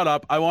right, shut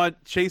up. I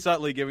want Chase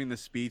Utley giving the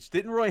speech.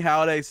 Didn't Roy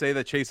Halladay say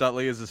that Chase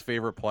Utley is his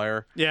favorite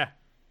player? Yeah.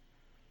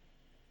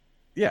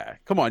 Yeah,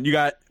 come on. You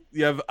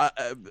have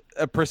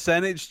a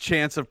percentage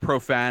chance of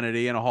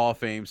profanity in a Hall of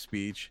Fame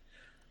speech.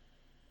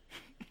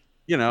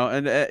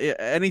 And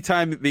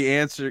anytime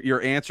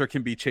your answer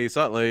can be Chase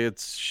Utley, it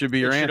should be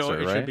your answer,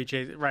 right? It should be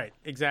Chase, right?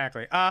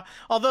 Exactly.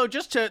 Although,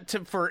 just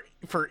for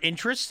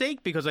interest's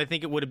sake, because I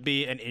think it would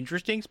be an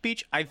interesting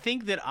speech, I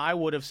think that I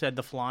would have said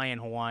the Flying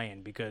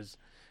Hawaiian because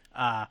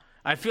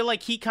I feel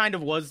like he kind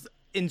of was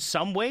in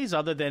some ways,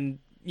 other than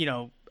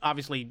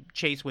obviously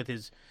Chase with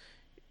his.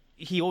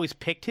 He always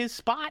picked his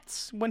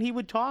spots when he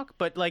would talk,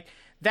 but like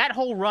that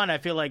whole run, I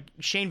feel like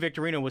Shane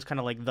Victorino was kind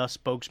of like the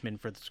spokesman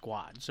for the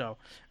squad. So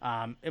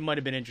it might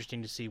have been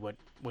interesting to see what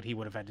he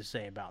would have had to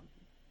say about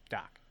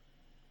Doc.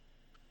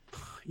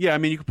 Yeah, I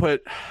mean, you could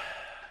put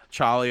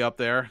Charlie up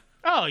there.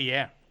 Oh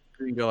yeah,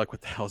 you can go like,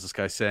 what the hell is this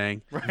guy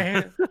saying?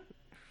 Right.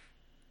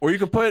 Or you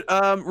could put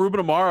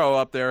Ruben Amaro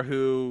up there,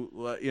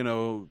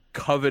 who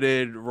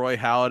coveted Roy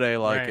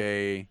Halladay like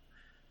a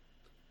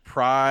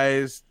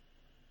prized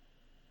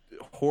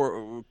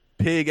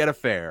pig at a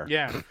fair.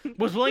 Yeah,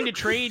 was willing to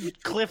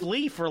trade Cliff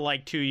Lee for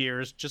like 2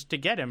 years just to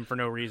get him for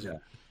no reason. Yeah.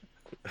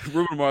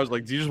 Ruben Amaro was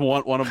like, "Do you just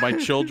want one of my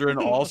children?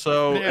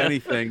 Also,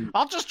 anything?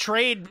 I'll just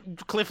trade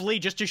Cliff Lee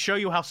just to show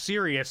you how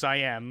serious I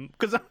am."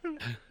 Because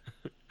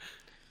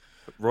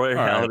Roy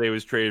Halladay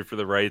was traded for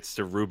the rights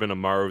to Ruben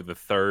Amaro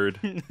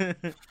III.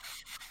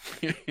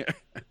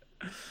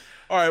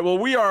 All right, well,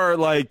 we are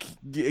like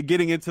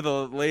getting into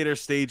the later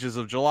stages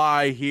of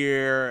July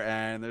here,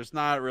 and there's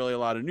not really a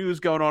lot of news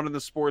going on in the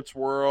sports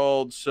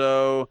world.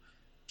 So,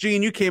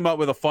 Gene, you came up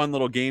with a fun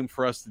little game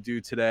for us to do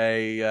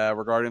today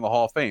regarding the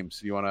Hall of Fame.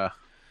 So you want to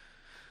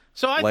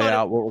lay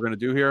out what we're going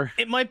to do here?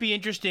 It might be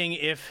interesting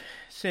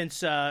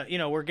since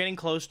we're getting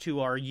close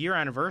to our year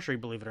anniversary,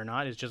 believe it or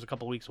not, it's just a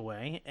couple weeks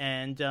away.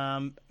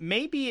 And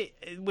maybe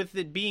with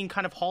it being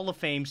kind of Hall of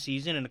Fame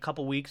season, in a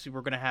couple weeks,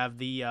 we're going to have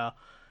the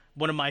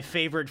one of my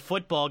favorite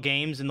football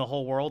games in the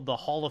whole world, the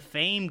Hall of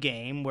Fame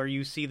game, where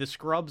you see the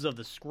scrubs of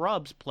the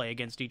scrubs play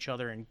against each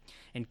other in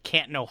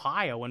Canton,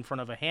 Ohio, in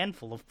front of a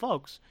handful of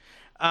folks.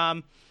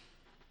 I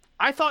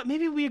I thought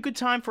maybe it would be a good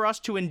time for us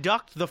to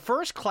induct the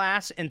first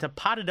class into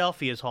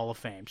Potadelphia's Hall of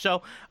Fame.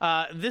 So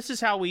this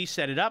is how we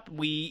set it up.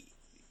 We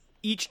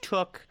each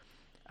took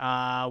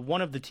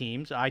one of the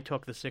teams. I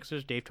took the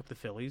Sixers, Dave took the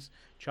Phillies,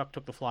 Chuck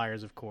took the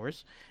Flyers, of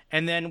course.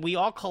 And then we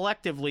all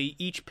collectively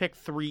each picked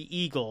 3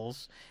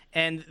 Eagles.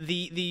 And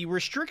the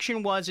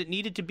restriction was it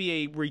needed to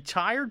be a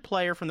retired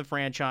player from the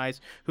franchise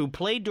who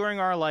played during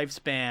our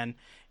lifespan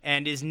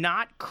and is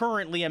not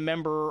currently a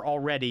member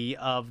already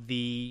of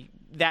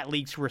that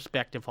league's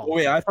respective Hall of Fame.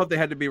 Wait, I thought they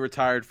had to be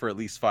retired for at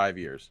least 5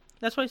 years.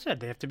 That's what I said.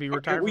 They have to be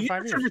retired for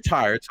 5 years.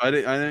 Retired, so I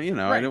just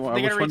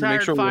wanted to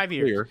make sure 5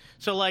 years. Clear.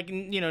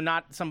 So,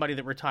 not somebody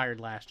that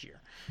retired last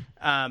year.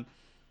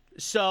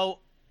 So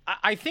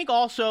I think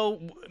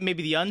also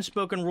maybe the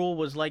unspoken rule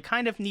was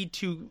kind of need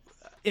to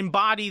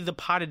embody the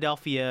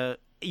Potadelphia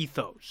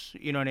ethos.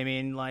 You know what I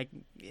mean? I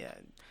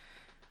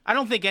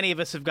don't think any of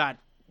us have got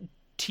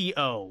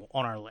T.O.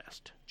 on our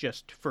list,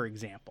 just for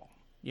example.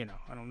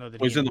 I don't know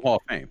that he's in the Hall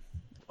of Fame.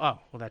 Oh,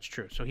 well, that's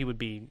true. So he would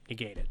be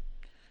negated.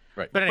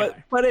 Right. But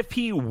anyway. But if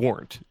he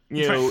weren't,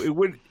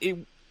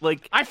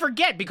 I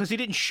forget because he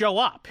didn't show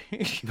up.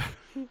 It's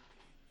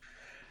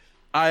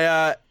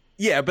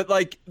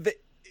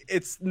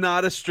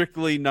not a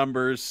strictly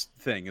numbers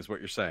thing, is what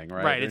you're saying,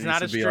 right? Right. It's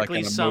not a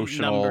strictly some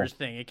numbers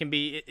thing. It can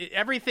be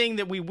everything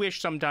that we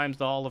wish sometimes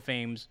the Hall of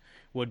Fames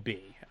would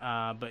be.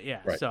 But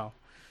yeah, right. So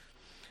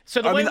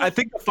I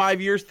think the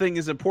 5 years thing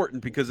is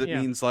important because it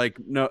means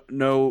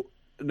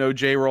no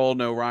J-Roll,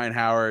 no Ryan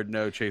Howard,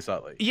 no Chase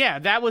Utley. Yeah,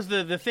 that was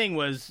the thing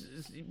was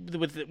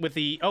with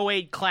the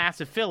 08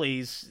 class of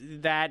Phillies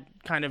that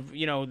kind of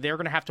they're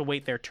going to have to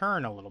wait their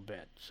turn a little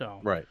bit. So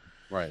right,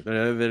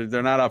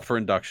 they're not up for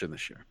induction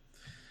this year.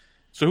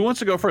 So who wants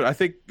to go first? I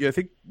think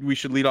we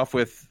should lead off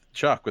with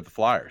Chuck with the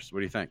Flyers. What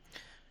do you think?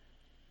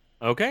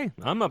 Okay,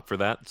 I'm up for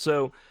that.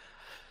 So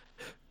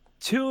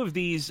 2 of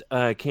these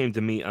came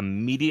to me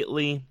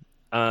immediately.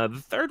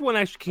 The third one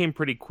actually came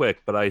pretty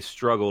quick, but I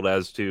struggled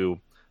as to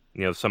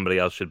somebody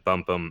else should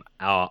bump them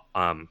out,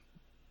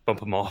 bump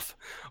them off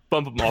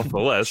the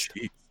list.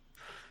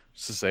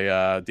 This is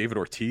a David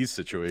Ortiz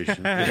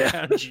situation.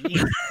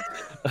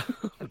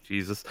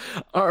 Jesus.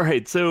 All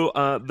right, so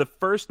the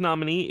first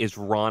nominee is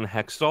Ron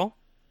Hextall.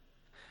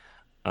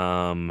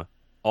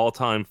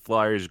 All-time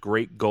Flyers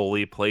great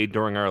goalie, played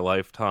during our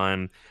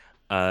lifetime.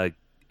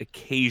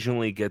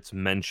 Occasionally gets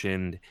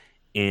mentioned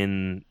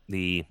in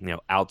the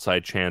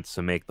outside chance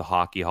to make the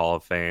Hockey Hall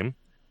of Fame.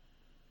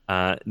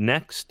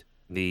 Next,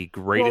 the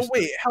greatest.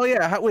 Well, wait, hell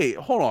yeah! Wait,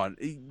 hold on.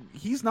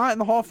 He's not in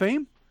the Hall of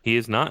Fame. He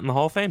is not in the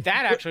Hall of Fame.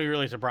 That actually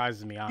really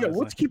surprises me. Honestly, yeah.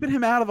 What's keeping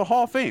him out of the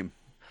Hall of Fame?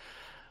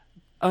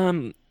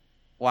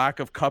 Lack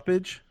of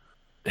cuppage.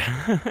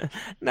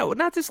 No,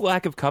 not just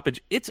lack of cuppage.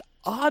 It's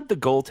odd the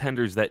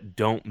goaltenders that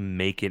don't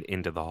make it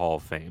into the Hall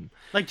of Fame.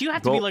 Do you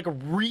have to be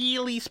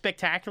really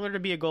spectacular to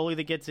be a goalie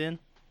that gets in?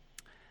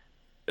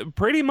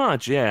 Pretty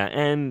much, yeah.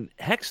 And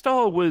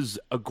Hextall was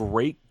a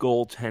great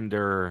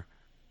goaltender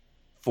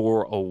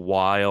for a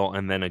while,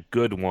 and then a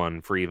good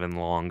one for even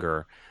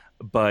longer.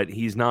 But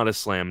he's not a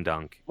slam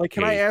dunk.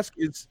 Can I ask?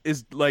 Is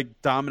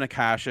Dominic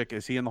Hasek?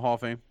 Is he in the Hall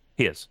of Fame?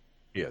 He is.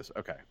 He is.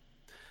 Okay.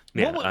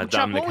 Yeah,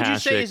 Chuck, what would you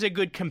say is a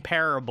good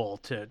comparable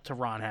to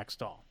Ron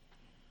Hextall?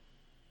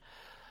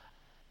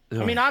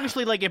 I mean,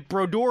 obviously, if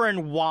Brodeur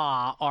and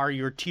Waugh are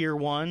your tier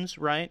ones,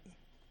 right?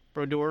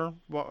 Brodeur,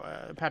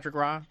 Patrick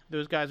Roy,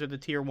 those guys are the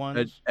tier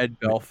ones. Ed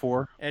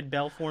Belfour. Ed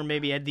Belfour,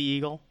 maybe Ed the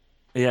Eagle.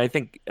 Yeah, I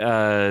think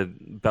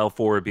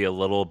Belfour would be a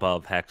little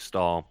above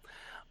Hextall.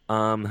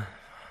 A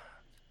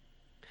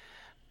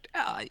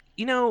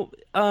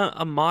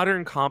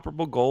modern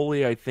comparable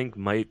goalie, I think,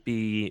 might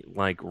be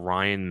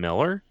Ryan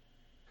Miller.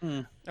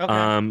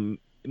 Okay.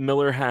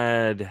 Miller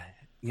had,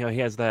 he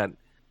has that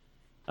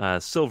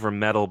silver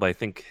medal, but I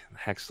think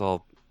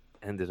Hextall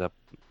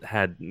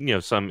had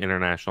some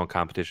international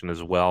competition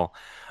as well.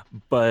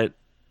 But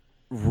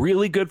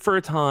really good for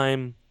a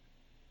time,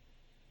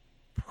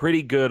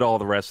 pretty good all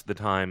the rest of the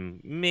time.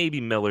 Maybe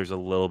Miller's a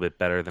little bit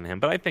better than him,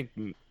 but I think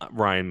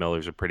Ryan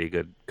Miller's a pretty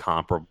good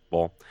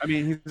comparable. I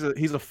mean,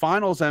 he's a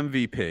Finals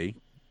MVP.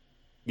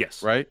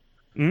 Yes. Right.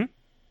 Hmm.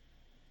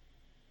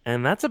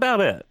 And that's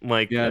about it. No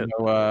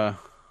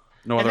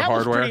other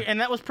hardware. And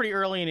that was pretty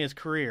early in his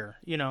career,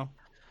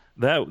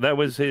 That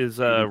was his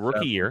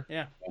rookie year.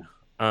 Yeah.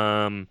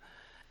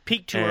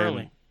 Peaked too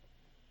early.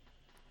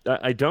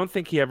 I don't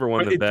think he ever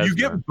won the Vezina. Do you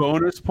get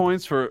bonus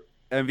points for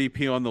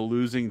MVP on the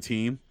losing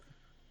team?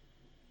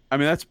 I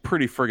mean, that's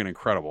pretty friggin'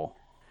 incredible.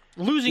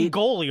 Losing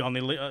goalie on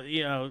the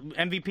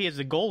MVP is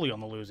the goalie on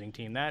the losing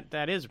team.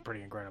 That is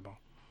pretty incredible.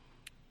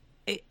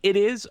 It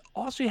is.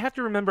 Also, you have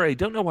to remember, I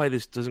don't know why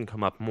this doesn't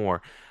come up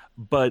more,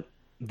 but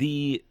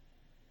the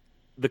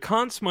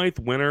Conn Smythe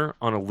winner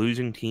on a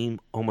losing team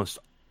almost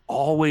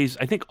always,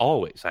 I think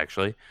always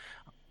actually,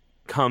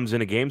 comes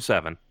in a Game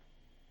 7,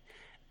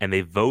 and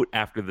they vote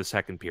after the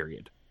second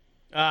period.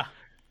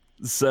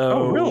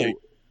 So, really?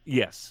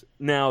 Yes.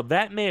 Now,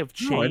 that may have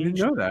changed I didn't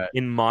know that.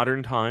 In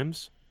modern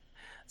times,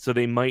 so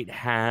they might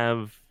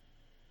have,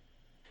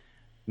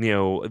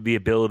 the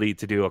ability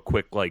to do a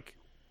quick,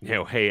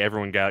 hey,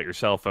 everyone got out your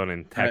cell phone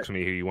and text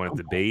me who you want it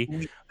to be.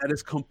 That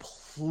is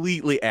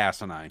completely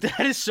asinine. That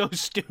is so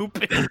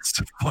stupid.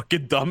 It's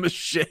fucking dumb as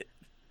shit.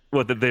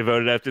 What, that they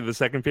voted after the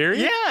second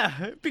period?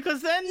 Yeah,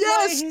 because then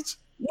Yes.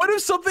 What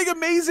if something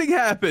amazing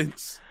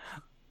happens?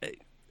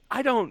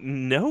 I don't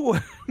know,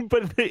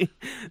 but they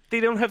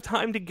don't have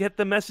time to get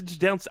the message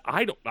down.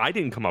 I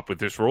didn't come up with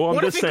this rule. I'm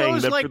what just if it saying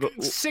goes that like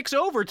for 6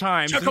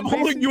 overtimes? Chuck, I'm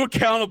holding you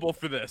accountable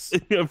for this.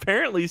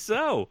 Apparently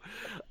so.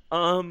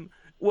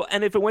 Well,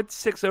 and if it went to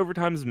 6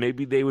 overtimes,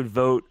 maybe they would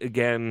vote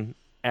again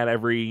at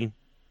every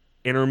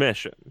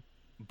intermission.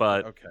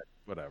 But Okay,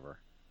 whatever.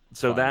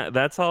 so Fine.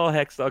 that's all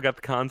Hextall got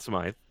the Conn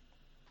Smythe.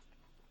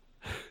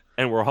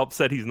 And we're all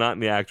upset he's not in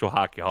the actual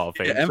Hockey Hall of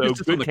Fame. Yeah, so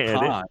emphasis on good the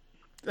candidate. con.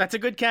 That's a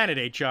good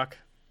candidate, Chuck.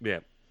 Yeah.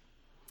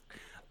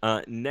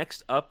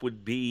 Next up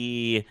would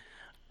be,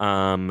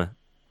 I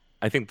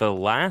think the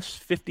last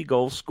 50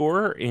 goal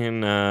scorer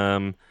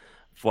in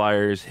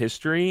Flyers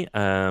history.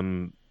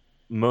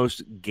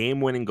 Most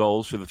game-winning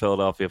goals for the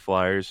Philadelphia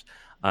Flyers.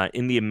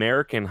 In the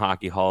American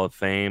Hockey Hall of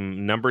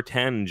Fame, number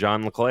 10,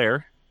 John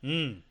LeClair.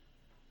 Mm.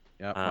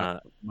 Yeah,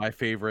 my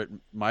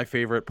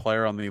favorite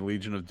player on the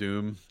Legion of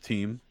Doom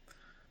team.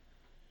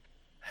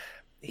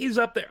 He's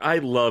up there. I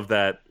love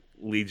that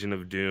Legion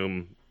of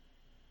Doom,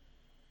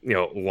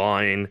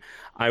 line.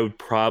 I would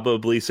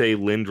probably say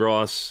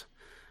Lindros,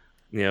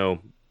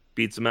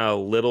 beats him out a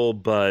little,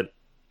 but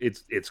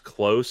it's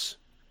close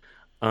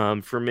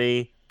for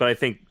me. But I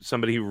think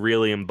somebody who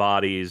really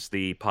embodies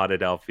the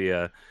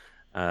Podadelphia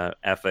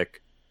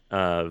ethic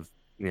of,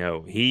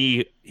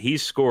 he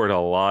scored a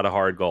lot of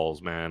hard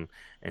goals, man,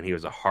 and he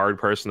was a hard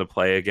person to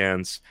play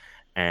against,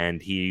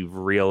 and he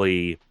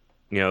really,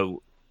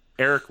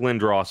 Eric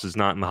Lindros is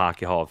not in the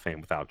Hockey Hall of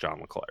Fame without John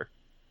LeClair.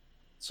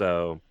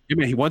 So,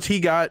 Once he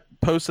got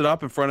posted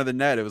up in front of the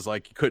net, it was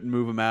like you couldn't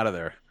move him out of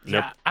there. Yeah,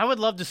 nope. I would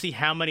love to see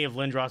how many of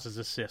Lindros's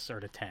assists are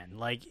to 10.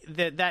 Like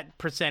that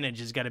percentage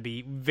is got to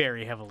be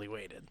very heavily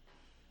weighted.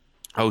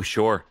 Oh,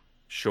 sure.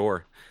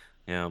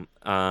 Yeah.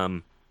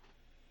 And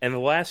the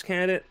last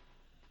candidate,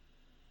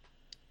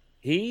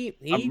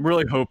 I'm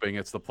really hoping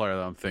it's the player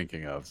that I'm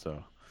thinking of.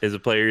 So, is a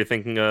player you're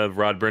thinking of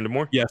Rod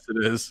Brind'Amour? Yes,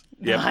 it is.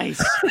 Yep.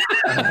 Nice.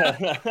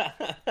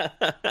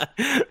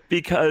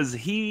 Because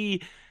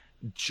he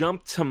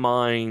jumped to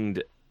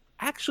mind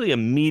actually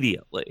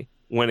immediately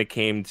when it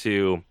came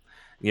to,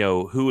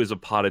 who is a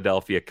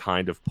Podadelphia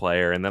kind of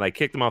player. And then I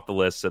kicked him off the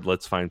list, said,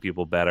 let's find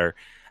people better.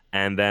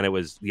 And then it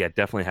was,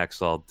 definitely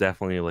Hextall,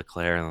 definitely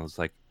LeClair. And I was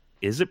like,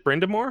 is it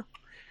Brind'Amour?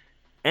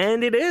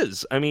 And it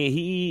is. I mean,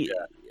 he,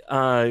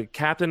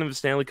 captain of the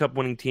Stanley Cup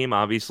winning team,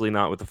 obviously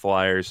not with the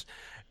Flyers,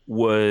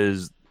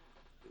 was,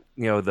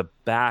 the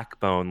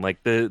backbone,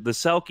 like the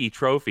Selke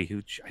Trophy,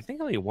 who I think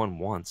only won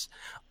once,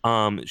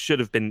 should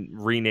have been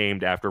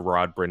renamed after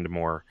Rod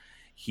Brind'Amour.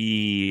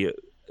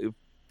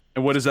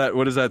 And what is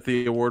that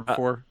the award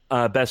for?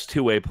 Best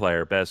two-way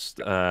player, best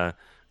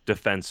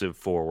defensive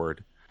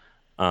forward.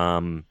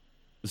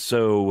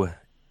 So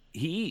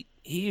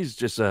he's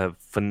just a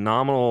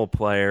phenomenal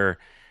player,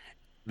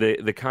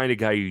 the kind of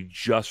guy you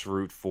just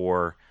root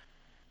for.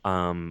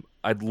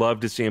 I'd love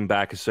to see him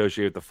back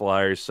associated with the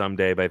Flyers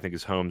someday, but I think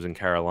his home's in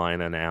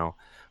Carolina now.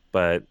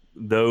 But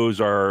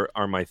those are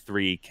my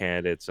 3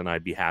 candidates, and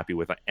I'd be happy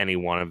with any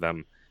one of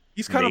them.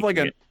 He's kind of like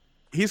an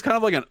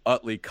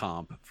Utley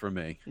comp for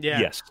me.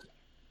 Yeah.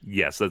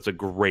 Yes, that's a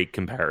great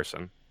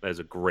comparison. That is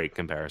a great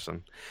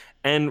comparison.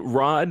 And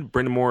Rod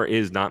Brind'Amour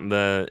is not in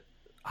the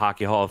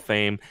Hockey Hall of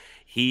Fame.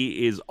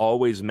 He is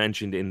always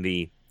mentioned in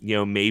the,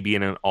 maybe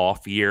in an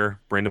off year,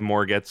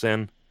 Brind'Amour gets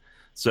in.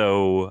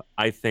 So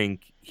I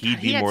think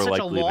he'd be more likely than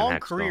Hextall. He had such a long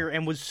career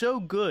and was so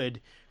good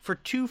for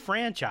 2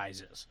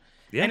 franchises.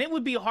 Yeah. And it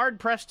would be hard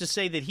pressed to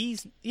say that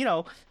he's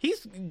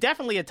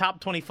definitely a top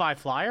 25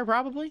 Flyer,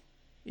 probably,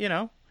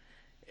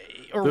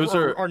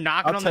 or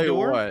knocking on the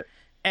door. What.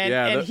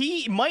 And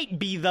he might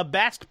be the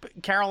best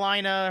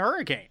Carolina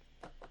Hurricane.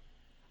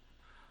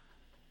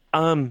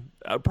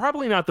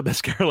 Probably not the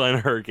best Carolina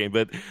Hurricane,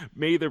 but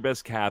maybe their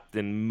best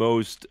captain,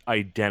 most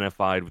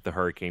identified with the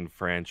Hurricane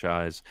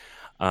franchise.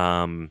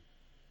 I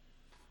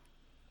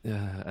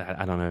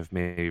don't know if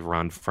maybe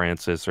Ron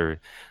Francis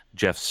or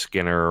Jeff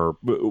Skinner,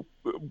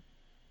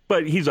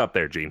 but he's up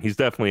there, Gene. He's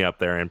definitely up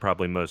there and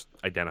probably most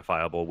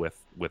identifiable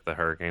with the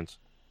Hurricanes.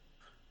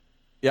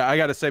 Yeah, I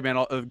got to say,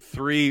 man,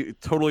 3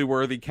 totally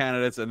worthy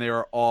candidates, and they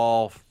are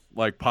all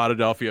like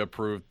Podadelphia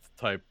approved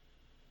type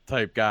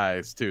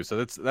guys too.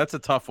 So that's a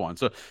tough one.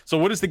 So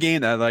what is the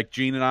game that like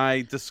Gene and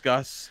I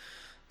discuss?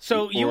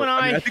 So you and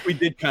I think we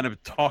did kind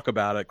of talk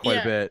about it quite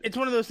a bit. It's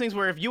one of those things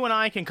where if you and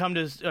I can come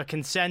to a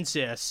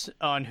consensus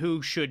on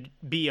who should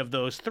be of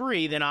those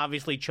 3, then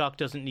obviously Chuck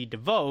doesn't need to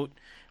vote.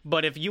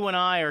 But if you and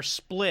I are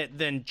split,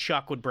 then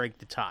Chuck would break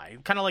the tie.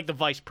 Kind of like the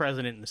vice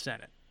president in the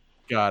Senate.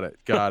 Got it.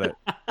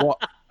 Well,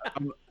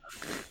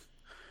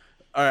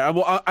 all right.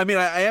 Well, I mean,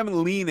 I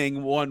am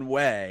leaning one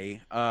way.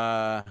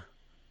 So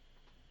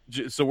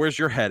where's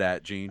your head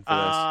at, Gene, for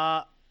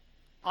this?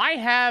 I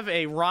have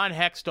a Ron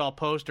Hextall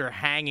poster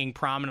hanging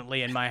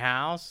prominently in my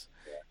house,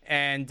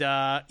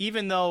 And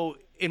even though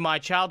in my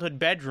childhood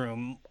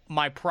bedroom,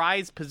 my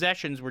prized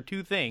possessions were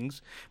two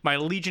things: my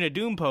Legion of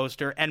Doom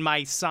poster and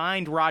my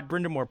signed Rod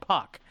Brindamore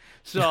puck.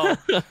 So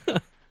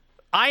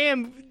I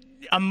am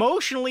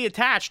emotionally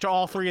attached to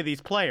all three of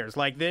these players.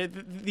 Like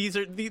this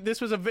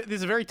is a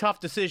very tough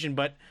decision,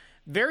 but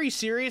very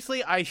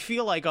seriously, I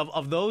feel like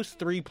of those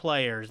three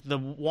players, the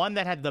one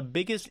that had the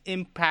biggest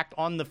impact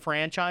on the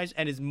franchise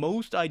and is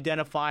most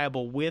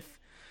identifiable with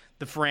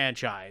the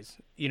franchise,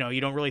 you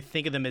don't really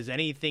think of them as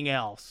anything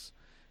else,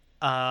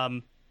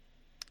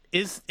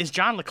 is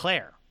John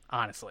LeClair,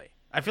 honestly.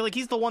 I feel like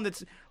he's the one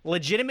that's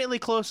legitimately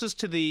closest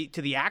to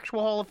the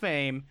actual Hall of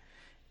Fame,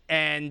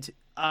 and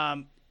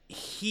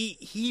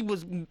he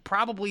was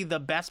probably the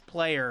best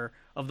player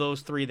of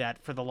those three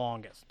that for the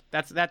longest.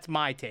 That's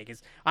my take.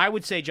 Is I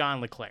would say John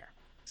LeClair.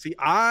 See,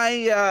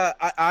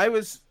 I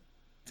was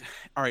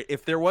all right.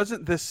 If there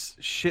wasn't this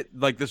shit,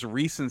 like this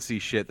recency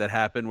shit that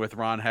happened with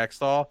Ron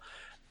Hextall,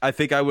 I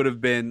think I would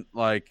have been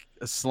like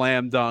a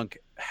slam dunk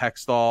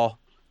Hextall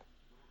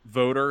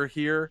voter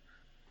here.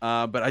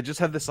 But I just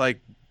have this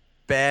like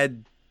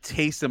bad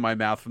taste in my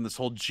mouth from this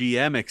whole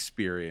GM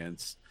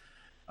experience.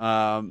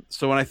 So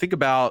when I think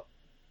about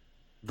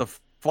the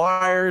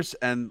Flyers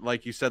and,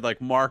 like you said,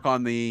 like mark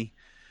on the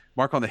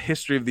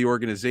history of the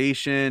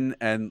organization,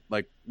 and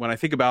like when I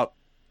think about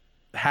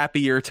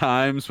happier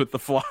times with the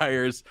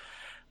Flyers,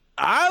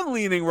 I'm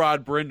leaning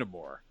Rod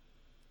Brindamore.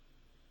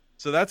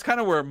 So that's kind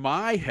of where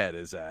my head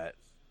is at.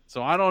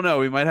 So I don't know.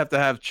 We might have to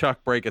have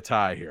Chuck break a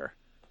tie here.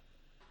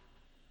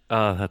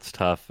 That's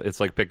tough. It's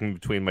like picking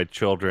between my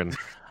children.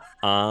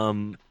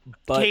 But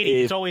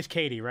Katie, it's always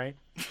Katie, right?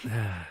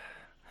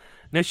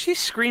 No, she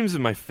screams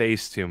in my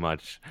face too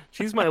much.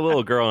 She's my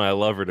little girl, and I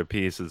love her to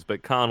pieces.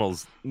 But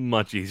Connell's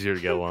much easier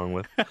to get along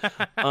with.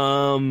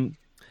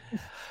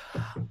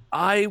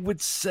 I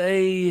would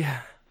say,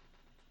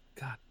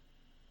 God,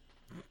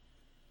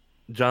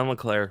 John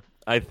LeClair.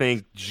 I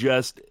think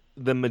just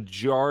the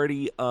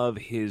majority of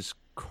his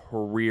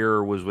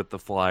career was with the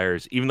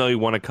Flyers, even though he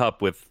won a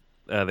cup with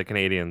the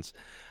Canadiens.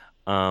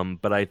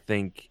 But I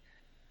think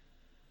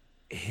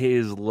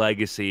his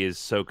legacy is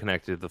so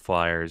connected to the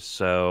Flyers.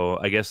 So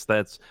I guess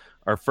that's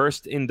our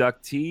first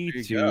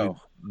inductee to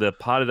the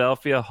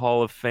Potadelphia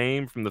Hall of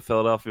Fame from the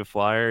Philadelphia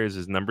Flyers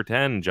is number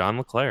 10, John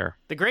LeClair.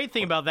 The great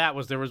thing about that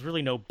was there was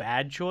really no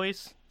bad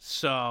choice.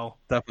 So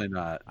definitely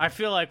not. I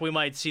feel like we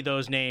might see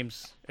those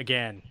names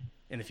again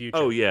in the future.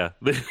 Oh, yeah.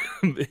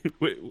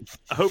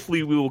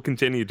 Hopefully we will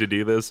continue to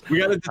do this. We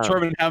got to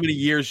determine how many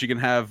years you can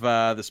have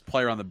this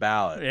player on the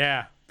ballot.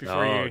 Yeah,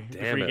 before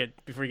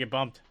you get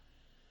bumped.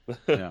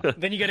 Yeah.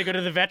 Then you got to go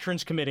to the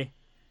Veterans Committee.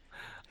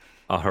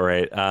 All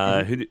right.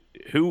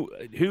 Who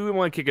we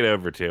want to kick it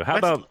over to? How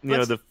about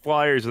the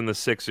Flyers and the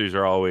Sixers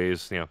are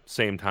always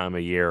same time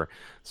of year.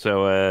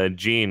 So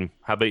Gene,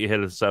 how about you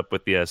hit us up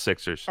with the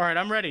Sixers? All right,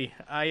 I'm ready.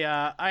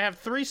 I have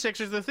 3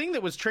 Sixers. The thing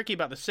that was tricky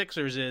about the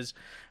Sixers is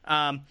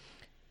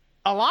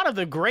a lot of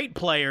the great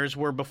players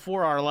were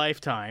before our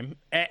lifetime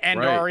and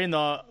right. are in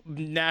the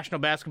National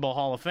Basketball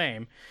Hall of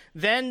Fame.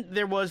 Then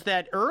there was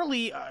that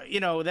early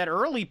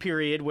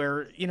period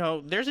where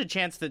there's a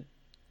chance that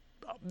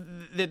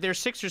there's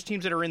Sixers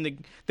teams that are in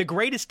the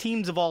greatest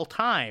teams of all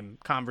time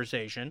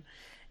conversation,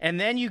 and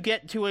then you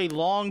get to a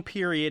long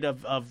period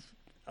of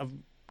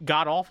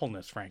god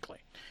awfulness, frankly.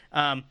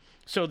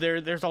 So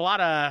there's a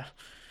lot of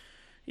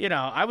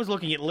I was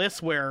looking at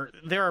lists where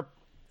there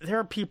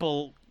are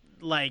people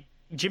like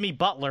Jimmy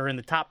Butler in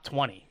the top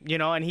 20,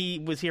 and he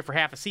was here for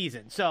half a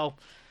season. So,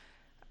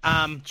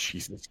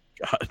 Jesus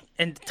God,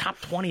 and top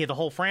 20 of the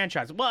whole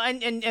franchise. Well,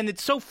 and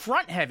it's so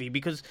front heavy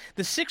because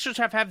the Sixers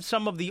have had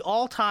some of the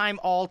all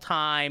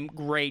time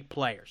great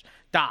players.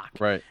 Doc,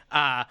 right?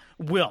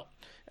 Wilt,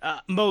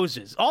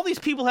 Moses. All these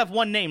people have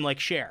one name like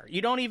Cher.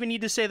 You don't even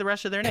need to say the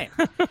rest of their name.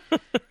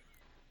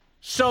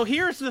 So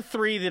here's the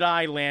 3 that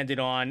I landed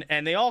on,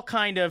 and they all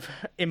kind of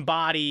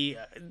embody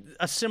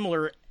a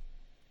similar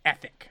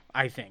ethic,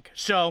 I think.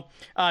 So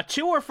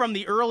 2 are from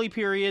the early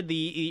period,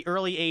 the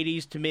early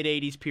 80s to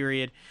mid-80s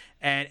period,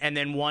 and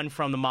then 1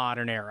 from the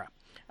modern era,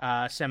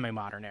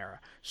 semi-modern era.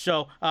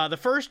 So the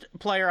first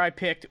player I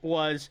picked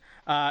was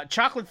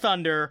Chocolate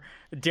Thunder,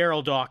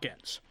 Daryl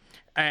Dawkins.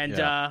 And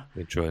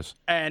good choice.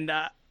 And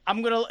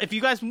I'm going to, if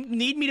you guys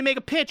need me to make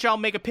a pitch, I'll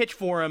make a pitch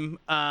for him.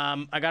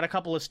 I got a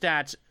couple of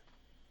stats.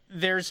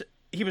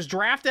 He was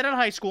drafted out of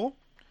high school.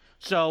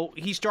 So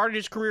he started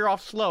his career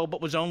off slow,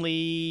 but was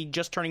only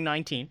just turning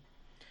 19.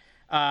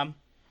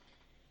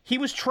 He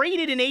was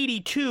traded in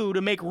 82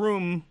 to make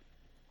room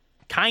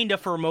kind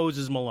of for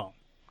Moses Malone.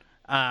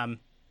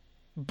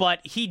 But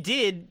he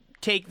did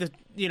take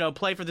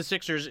play for the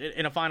Sixers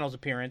in a finals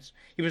appearance.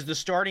 He was the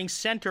starting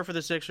center for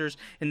the Sixers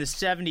in the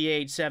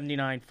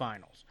 78-79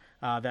 finals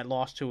that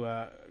lost to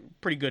a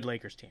pretty good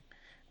Lakers team.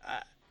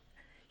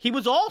 He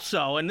was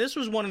also, and this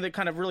was one of the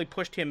kind of really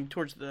pushed him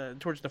towards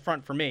the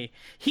front for me,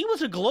 he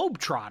was a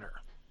Globetrotter.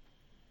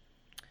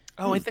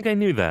 Oh, I think I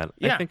knew that.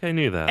 Yeah. I think I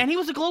knew that. And he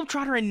was a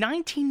Globetrotter in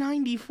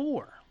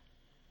 1994.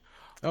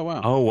 Oh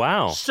wow. Oh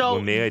wow. So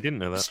well, maybe I didn't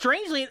know that.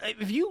 Strangely,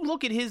 if you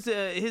look at his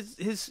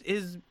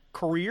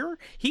career,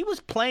 he was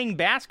playing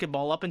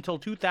basketball up until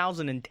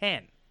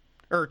 2010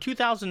 or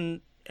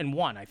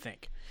 2001, I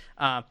think,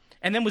 and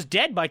then was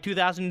dead by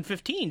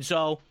 2015.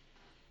 So,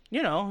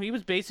 he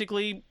was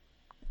basically,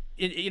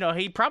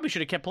 he probably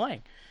should have kept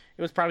playing.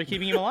 It was probably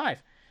keeping him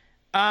alive.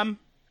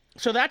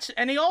 So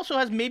and he also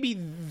has maybe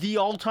the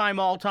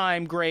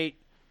all-time great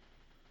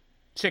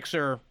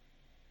Sixer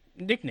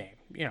nickname.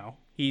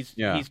 He's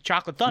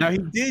Chocolate Thunder.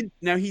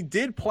 Now he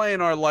did play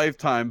in our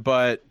lifetime,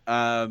 but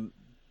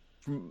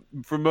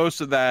for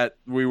most of that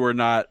we were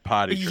not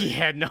potty trained.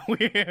 Yeah, no,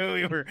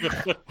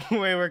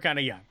 we were kind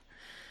of young.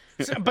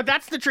 So, but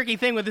that's the tricky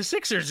thing with the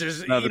Sixers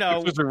is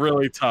the Sixers are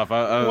really tough.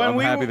 I'm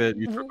happy that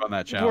you took on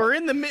that challenge. We're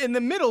in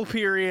the middle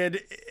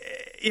period,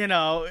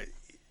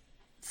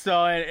 So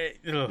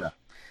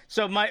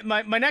so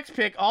my next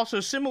pick, also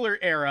similar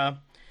era.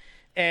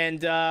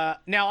 And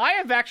now I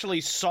have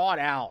actually sought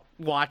out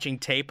watching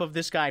tape of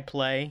this guy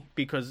play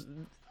because,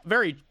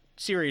 very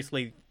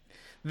seriously,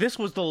 this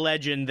was the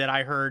legend that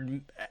I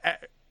heard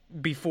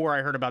before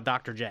I heard about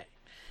Dr. J.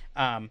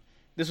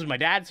 This was my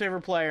dad's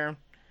favorite player,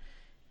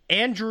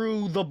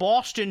 Andrew the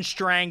Boston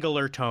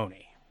Strangler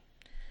Toney.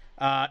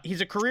 He's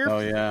a career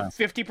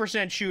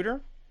 50%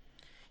 shooter.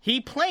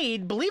 He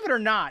played, believe it or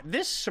not,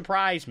 this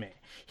surprised me.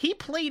 He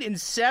played in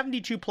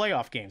 72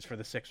 playoff games for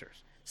the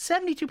Sixers.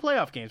 72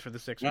 playoff games for the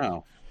Sixers.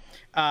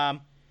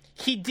 Wow.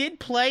 He did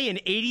play in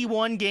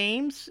 81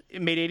 games,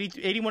 made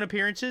 81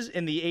 appearances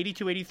in the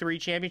 82-83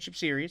 championship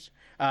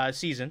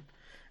season,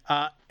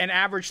 and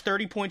averaged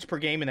 30 points per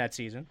game in that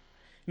season.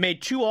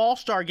 Made 2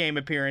 All-Star game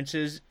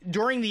appearances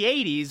during the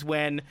 80s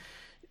when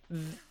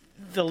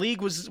the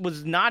league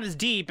was not as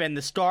deep and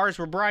the stars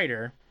were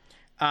brighter.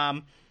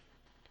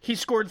 He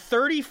scored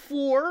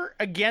 34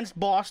 against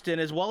Boston,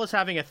 as well as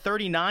having a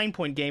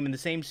 39-point game in the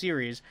same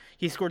series.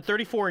 He scored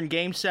 34 in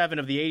Game 7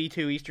 of the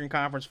 82 Eastern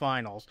Conference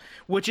Finals,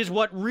 which is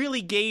what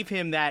really gave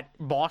him that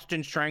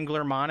Boston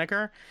Strangler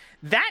moniker.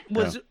 That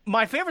was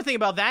my favorite thing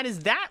about that is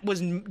that was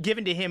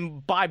given to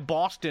him by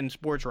Boston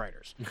sports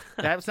writers.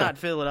 That's not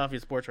Philadelphia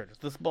sports writers.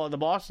 The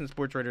Boston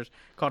sports writers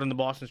called him the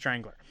Boston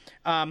Strangler.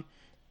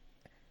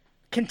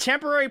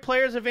 Contemporary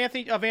players of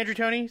Andrew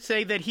Toney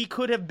say that he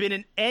could have been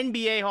an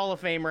NBA Hall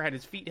of Famer had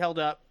his feet held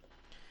up.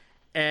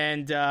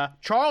 And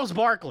Charles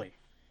Barkley,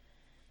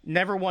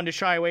 never one to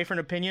shy away from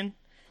an opinion.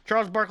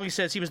 Charles Barkley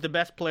says he was the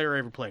best player I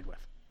ever played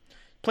with.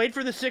 Played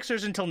for the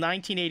Sixers until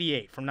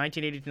 1988, from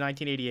 1980 to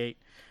 1988.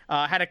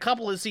 Had a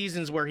couple of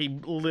seasons where he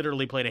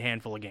literally played a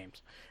handful of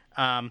games.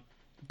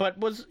 But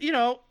was,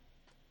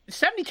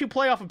 72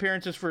 playoff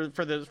appearances for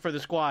the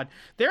squad.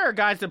 There are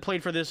guys that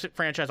played for this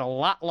franchise a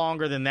lot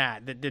longer than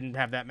that didn't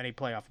have that many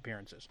playoff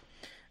appearances.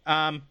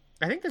 I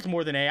think that's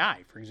more than AI,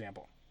 for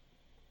example.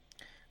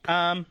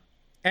 And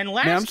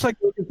last, I'm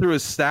just looking through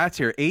his stats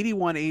here.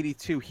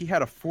 81-82. He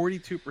had a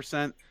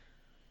 42%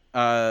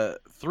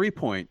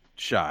 3-point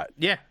shot.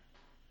 Yeah,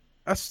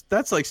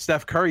 that's like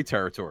Steph Curry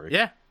territory.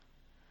 Yeah.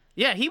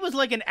 Yeah, he was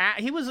like an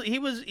average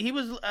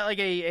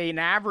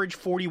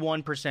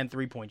 41%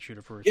 3-point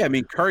shooter for his career. I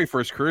mean Curry for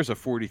his career is a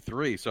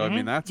 43, so I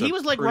mean he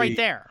was like right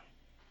there.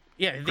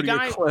 Yeah,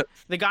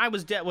 the guy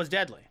was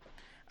deadly.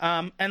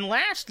 And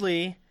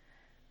lastly,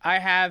 I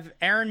have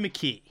Aaron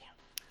McKie.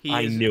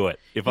 I knew it.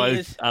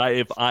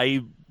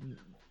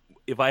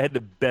 If I had to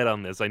bet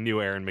on this, I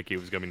knew Aaron McKie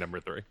was going to be number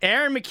 3.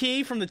 Aaron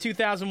McKie from the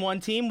 2001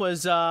 team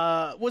was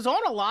on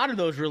a lot of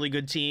those really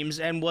good teams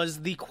and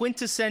was the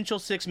quintessential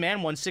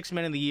six-man, won Six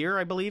Men of the Year,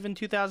 I believe, in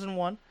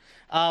 2001.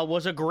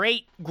 Was a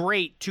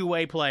great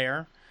two-way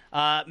player.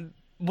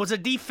 Was a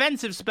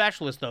defensive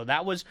specialist, though.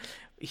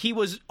 He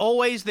was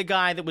always the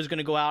guy that was going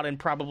to go out and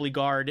probably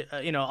guard,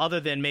 other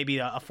than maybe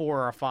a 4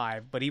 or a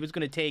 5. But he was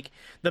going to take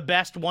the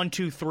best 1,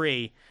 2,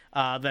 3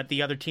 that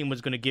the other team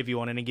was going to give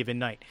you on any given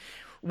night.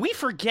 We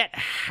forget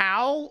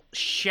how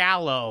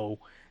shallow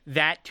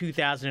that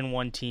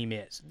 2001 team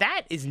is.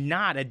 That is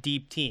not a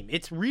deep team.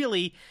 It's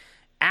really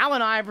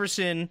Allen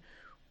Iverson,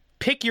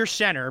 pick your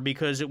center,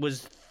 because it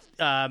was,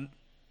 Theo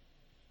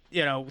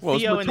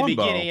in the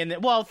beginning, and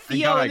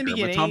Theo in the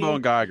beginning, Mutombo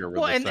and Geiger were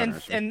the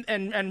centers. and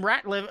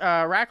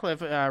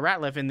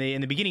Ratliff in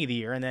the beginning of the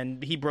year, and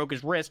then he broke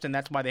his wrist, and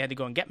that's why they had to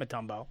go and get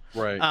Mutombo.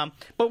 Right.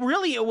 But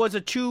really, it was a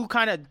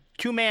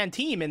two-man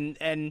team,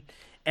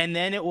 and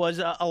then it was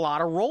a lot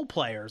of role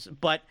players.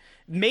 But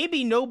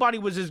maybe nobody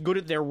was as good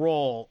at their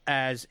role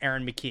as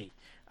Aaron McKie.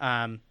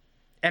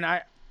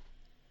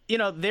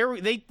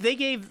 They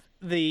gave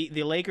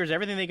the Lakers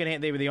everything they could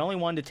hand. They were the only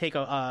one to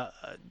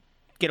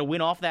get a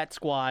win off that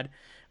squad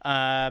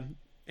in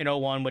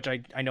 01, which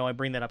I know I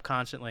bring that up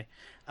constantly.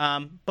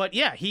 But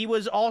yeah, he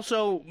was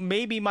also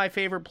maybe my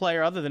favorite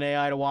player other than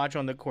AI to watch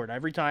on the court.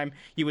 Every time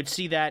you would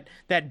see that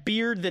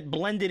beard that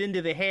blended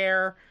into the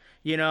hair,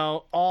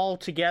 all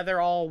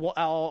together,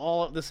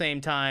 all at the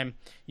same time,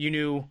 you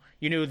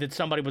knew that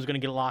somebody was going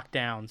to get locked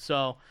down.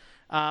 So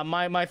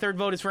my third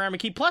vote is for Aaron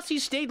McKie. Plus, he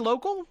stayed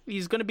local.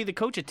 He's going to be the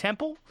coach at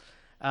Temple,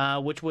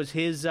 which was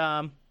his,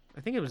 I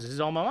think it was his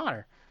alma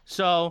mater.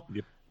 So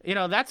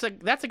That's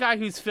a guy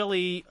who's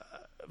Philly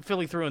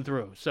through and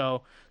through.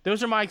 So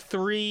those are my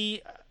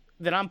 3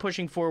 that I'm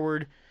pushing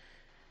forward,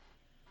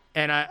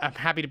 and I'm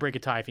happy to break a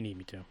tie if you need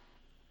me to.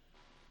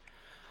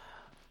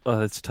 Oh,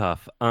 that's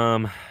tough. All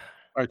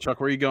right, Chuck,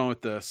 where are you going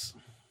with this?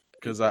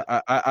 Because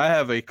I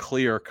have a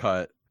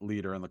clear-cut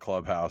leader in the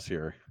clubhouse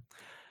here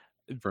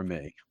for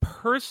me.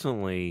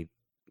 Personally,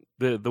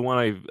 the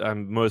one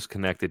I'm most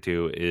connected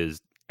to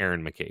is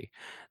Aaron McKie.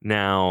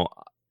 Now,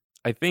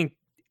 I think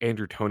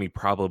Andrew Toney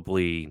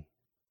probably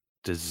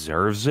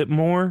deserves it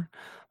more,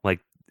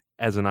 like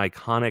as an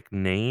iconic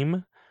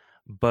name,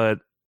 but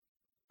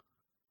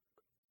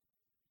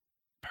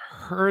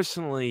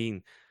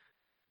personally,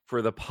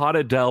 for the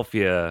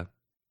Potadelphia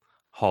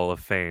Hall of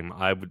Fame,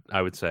 I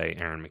would say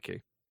Aaron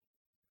McKie.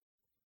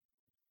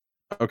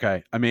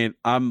 Okay, I mean,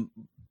 I'm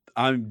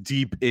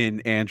deep in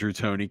Andrew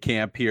Toney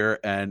camp here,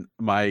 and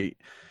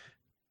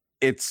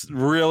it's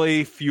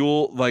really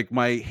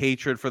my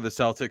hatred for the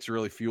Celtics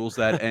really fuels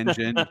that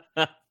engine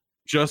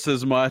just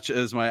as much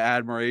as my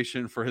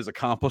admiration for his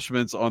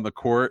accomplishments on the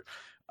court.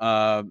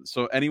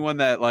 So anyone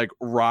that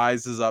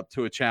rises up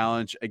to a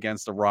challenge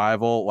against a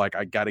rival,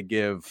 I gotta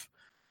give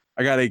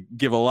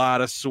a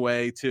lot of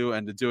sway to,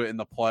 and to do it in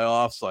the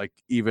playoffs,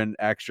 even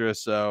extra.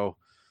 So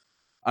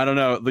I don't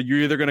know. You're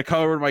either going to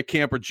come over to my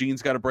camp or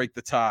Gene's got to break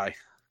the tie.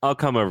 I'll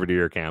come over to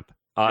your camp.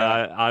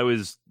 Yeah. I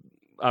was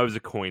a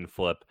coin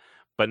flip,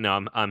 but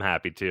no, I'm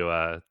happy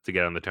to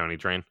get on the Toney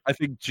train. I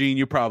think Gene,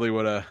 you probably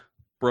would have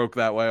broke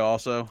that way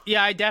also.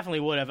 Yeah, I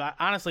definitely would have.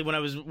 Honestly, when I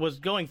was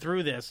going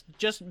through this,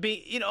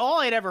 all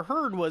I'd ever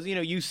heard was,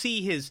 you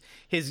see his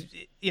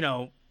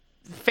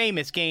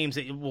famous games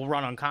that will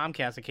run on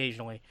Comcast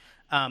occasionally.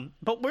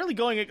 But really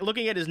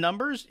looking at his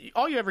numbers,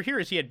 all you ever hear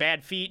is he had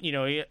bad feet,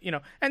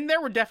 and there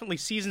were definitely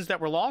seasons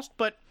that were lost,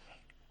 but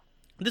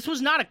this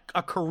was not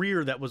a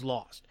career that was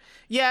lost.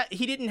 Yeah,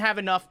 he didn't have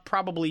enough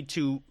probably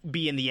to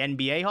be in the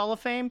NBA Hall of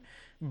Fame,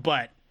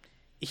 but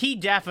he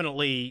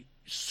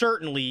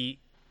certainly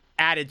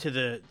added to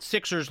the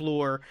Sixers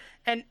lure,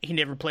 and he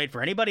never played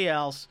for anybody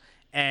else.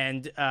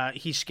 And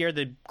he scared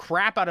the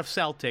crap out of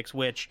Celtics,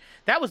 which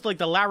that was like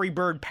the Larry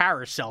Bird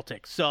Paris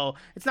Celtics. So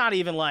it's not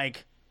even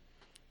like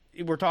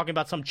we're talking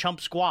about some chump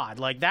squad.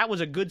 That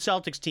was a good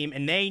Celtics team,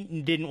 and they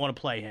didn't want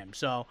to play him.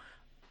 So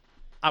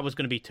I was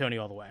going to be Toney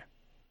all the way.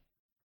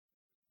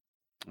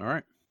 All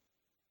right.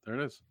 There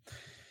it is.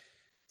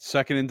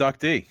 Second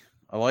inductee.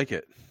 I like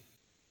it.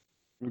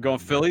 We're going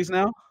Phillies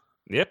now?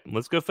 Yep,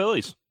 let's go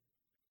Phillies.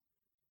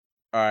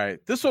 All right.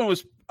 This one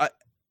was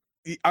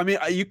I mean,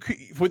 you could,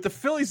 with the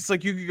Phillies,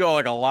 it's you could go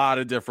a lot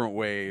of different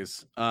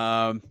ways.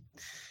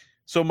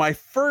 So my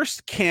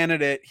first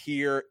candidate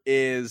here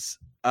is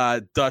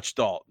Dutch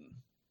Dalton,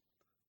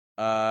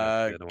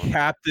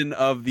 captain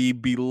of the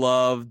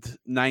beloved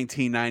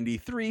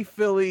 1993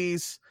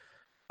 Phillies.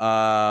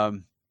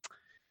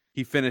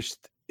 He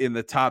finished in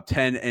the top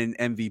 10 in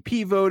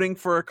MVP voting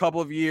for a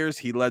couple of years.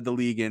 He led the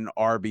league in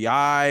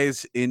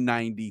RBIs in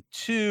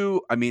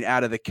 92. I mean,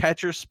 out of the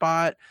catcher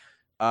spot,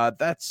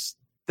 that's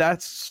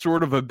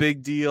sort of a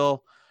big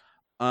deal.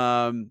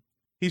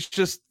 He's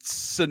just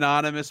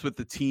synonymous with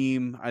the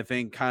team. I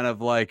think kind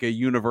of like a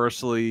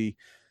universally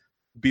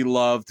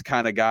beloved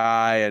kind of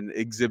guy, and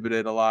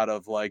exhibited a lot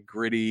of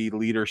gritty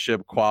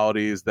leadership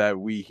qualities that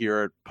we here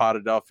at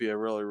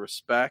Potadelphia really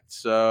respect.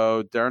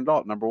 So Darren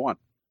Dalton, number one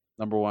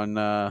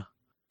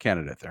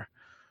candidate there.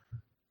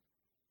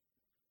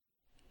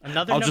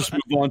 I'll just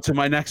move on to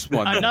my next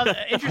one.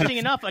 Interesting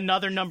enough,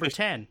 another number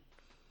 10.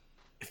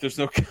 If there's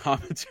no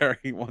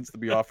commentary wants to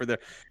be offered there.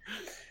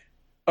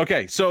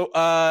 Okay,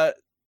 so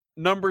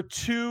number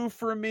 2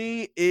 for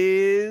me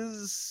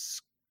is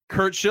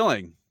Curt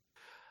Schilling.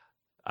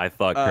 I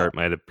thought Curt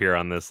might appear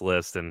on this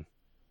list, and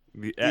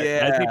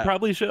as he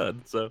probably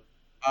should. So,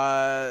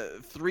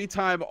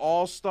 3-time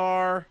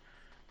All-Star,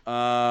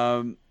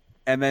 and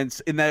then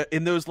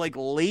in those late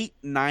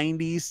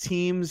 90s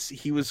teams,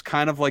 he was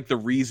kind of the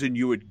reason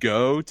you would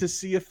go to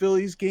see a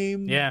Phillies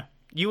game. Yeah.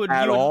 You would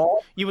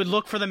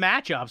look for the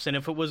matchups, and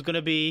if it was going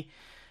to be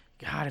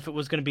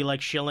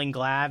Schilling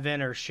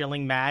Glavine or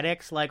Schilling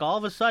Maddox, all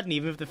of a sudden,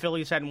 even if the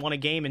Phillies hadn't won a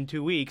game in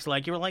 2 weeks,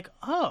 you were like,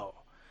 oh,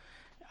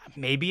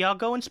 maybe I'll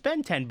go and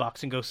spend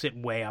 $10 and go sit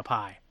way up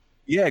high.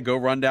 Yeah, go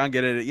run down,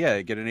 get an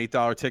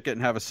 $8 ticket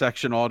and have a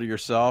section all to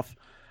yourself.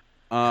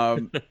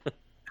 Dude,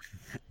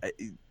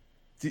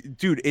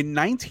 in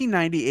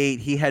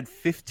 1998, he had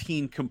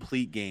 15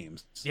 complete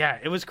games. Yeah,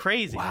 it was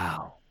crazy.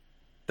 Wow.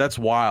 That's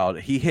wild.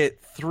 He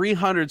hit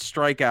 300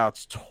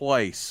 strikeouts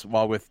twice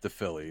while with the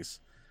Phillies.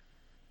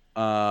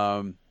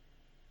 I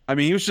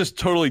mean, he was just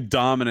totally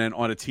dominant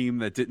on a team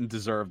that didn't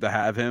deserve to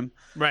have him.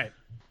 Right.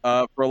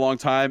 For a long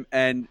time.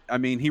 And, I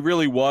mean, he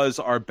really was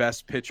our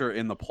best pitcher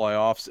in the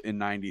playoffs in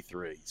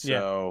 93.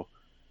 So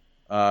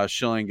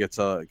Schilling gets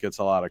a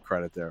lot of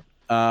credit there.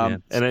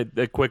 And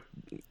a quick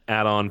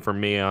add-on for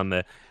me on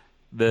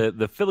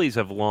the Phillies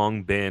have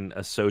long been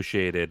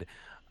associated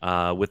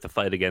with the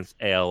fight against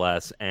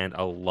ALS, and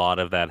a lot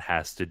of that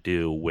has to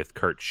do with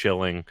Curt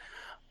Schilling.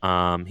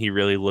 He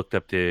really looked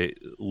up to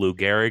Lou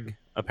Gehrig,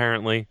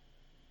 apparently.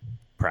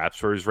 perhaps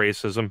for his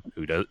racism.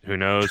 Who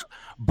knows?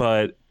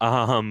 But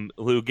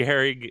Lou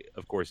Gehrig,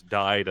 of course,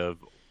 died of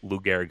Lou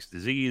Gehrig's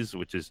disease,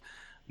 which is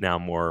now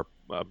more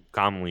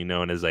commonly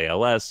known as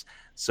ALS.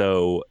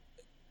 So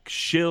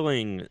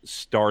Schilling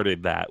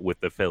started that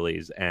with the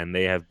Phillies, and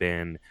they have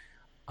been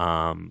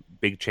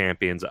big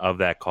champions of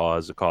that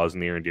cause, a cause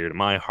near and dear to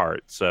my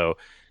heart. So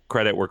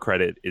credit where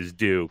credit is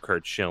due.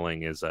 Curt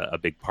Schilling is a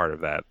big part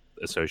of that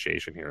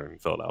association here in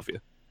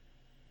Philadelphia.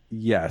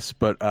 Yes,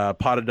 but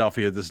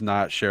Potadelphia does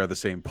not share the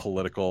same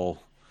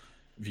political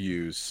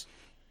views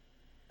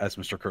as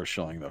Mr. Curt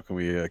Schilling, though. Can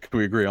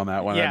we agree on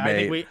that one? Yeah,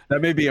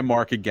 that may be a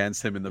mark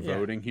against him in the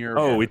voting here.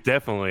 Oh, it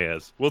definitely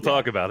is. We'll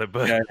talk about it,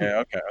 but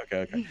okay.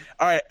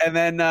 All right, and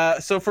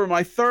then so for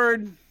my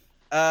third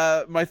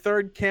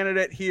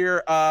candidate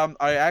here,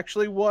 I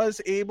actually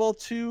was able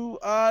to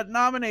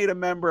nominate a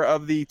member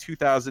of the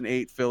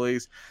 2008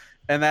 Phillies,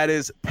 and that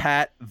is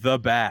Pat the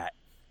Bat.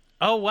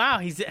 Oh wow,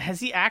 has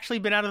he actually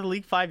been out of the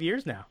league 5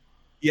 years now?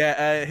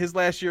 Yeah, his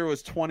last year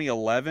was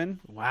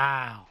 2011.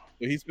 Wow,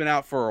 so he's been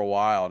out for a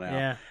while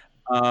now.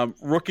 Yeah,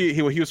 rookie.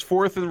 He was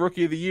fourth in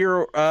Rookie of the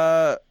Year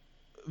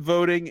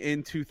voting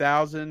in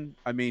 2000.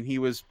 I mean, he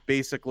was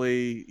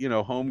basically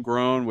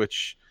homegrown,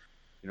 which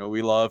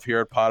we love here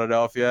at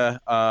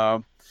Potadelphia.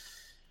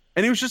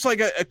 And he was just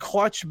like a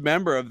clutch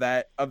member of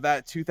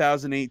that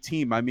 2008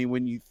 team. I mean,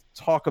 when you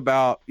talk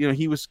about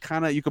he was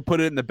kind of, you could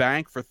put it in the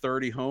bank for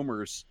 30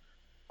 homers.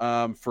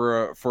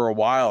 For a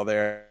while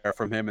there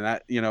from him, and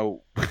that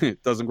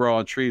it doesn't grow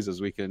on trees,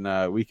 as we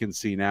can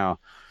see now.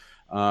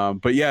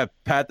 But yeah,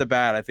 Pat the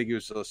Bat, I think he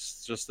was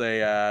just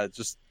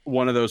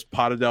one of those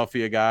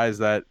Potadelphia guys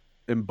that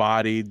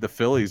embodied the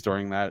Phillies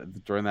during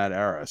that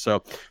era.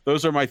 So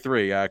those are my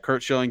three: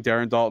 Curt Schilling,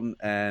 Darren Daulton,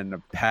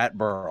 and Pat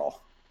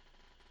Burrell.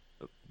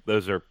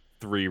 Those are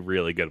three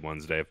really good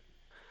ones, Dave.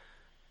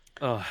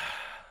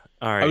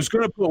 All right. I was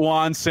going to put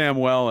Juan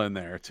Samuel in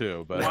there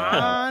too, but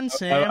Juan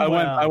Samuel.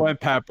 I went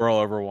Pat Burrell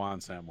over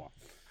Juan Samuel.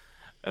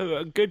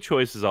 Good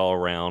choices all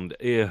around.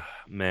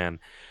 Man,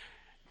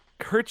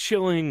 Curt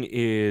Schilling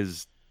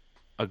is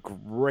a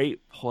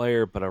great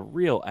player, but a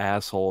real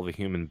asshole of a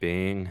human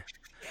being.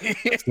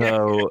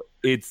 So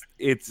it's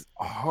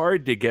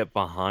hard to get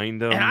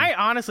behind him. And I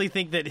honestly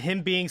think that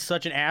him being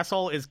such an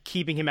asshole is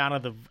keeping him out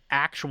of the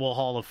actual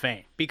Hall of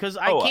Fame, because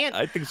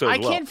I think so as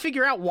well. Can't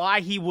figure out why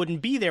he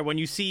wouldn't be there when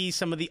you see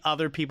some of the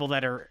other people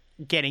that are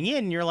getting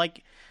in. You're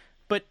like,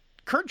 but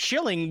Curt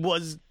Schilling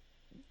was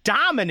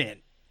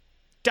dominant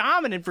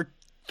for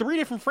 3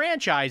 different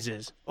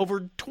franchises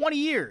over 20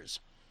 years.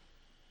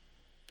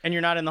 And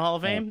you're not in the Hall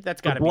of Fame? That's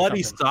got to be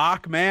bloody something.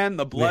 sock, man.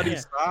 The bloody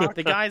sock.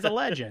 The guy's a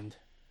legend.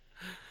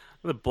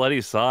 The Bloody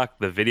Sock,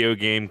 the video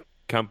game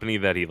company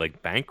that he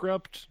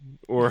bankrupt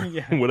or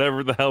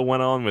whatever the hell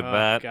went on with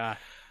that.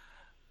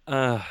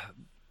 God.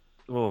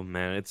 Oh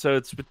man, it's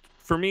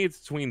for me. It's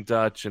between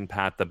Dutch and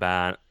Pat the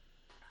Bat.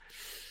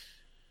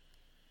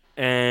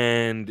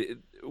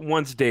 And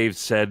once Dave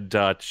said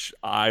Dutch,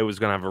 I was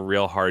gonna have a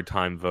real hard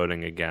time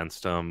voting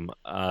against him.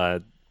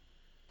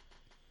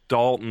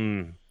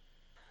 Daulton,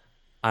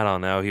 I don't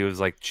know. He was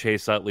like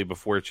Chase Utley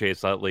before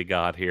Chase Utley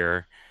got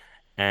here,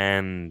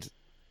 and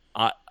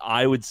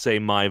I would say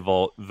my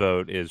vote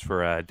is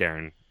for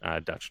Darren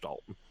Dutch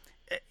Daulton.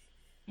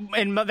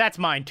 And that's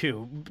mine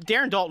too.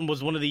 Darren Daulton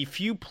was one of the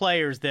few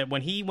players that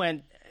when he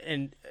went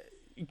and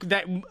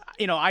that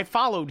I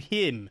followed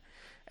him,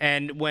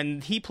 and when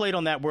he played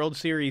on that World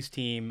Series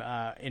team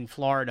in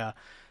Florida,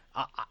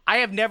 I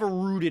have never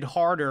rooted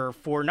harder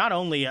for not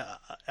only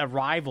a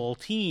rival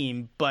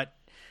team, but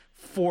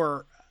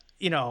for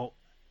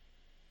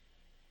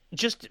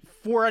just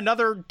for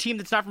another team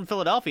that's not from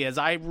Philadelphia, as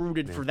I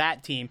rooted for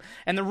that team.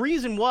 And the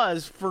reason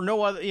was for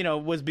no other,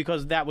 was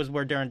because that was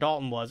where Darren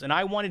Daulton was. And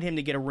I wanted him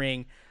to get a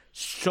ring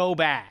so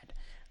bad.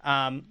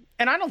 And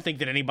I don't think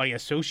that anybody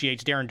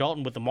associates Darren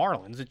Daulton with the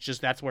Marlins. It's just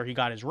that's where he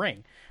got his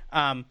ring.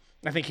 I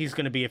think he's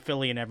going to be a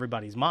Philly in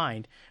everybody's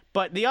mind.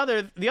 But the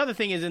other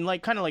thing is, and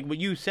kind of like what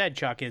you said,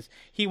 Chuck, is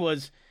he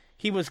was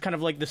kind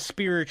of like the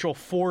spiritual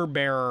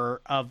forebearer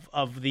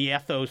of the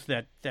ethos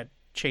that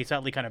Chase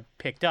Utley kind of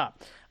picked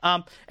up.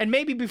 And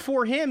maybe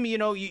before him,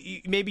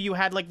 maybe you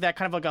had that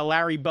kind of like a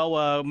Larry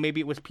Boa,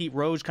 maybe it was Pete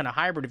Rose kind of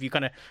hybrid if you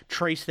kind of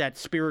trace that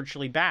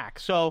spiritually back.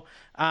 So,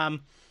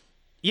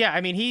 yeah,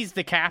 I mean, he's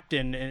the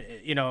captain,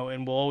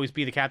 and will always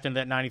be the captain of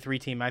that 93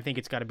 team. I think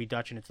it's got to be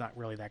Dutch, and it's not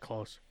really that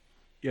close.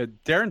 Yeah,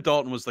 Darren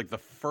Daulton was the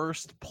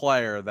first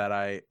player that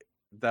I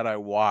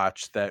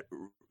watched that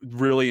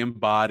really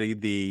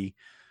embodied the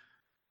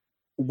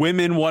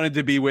women wanted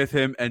to be with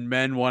him and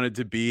men wanted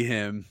to be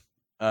him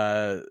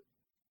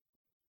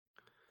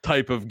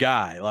type of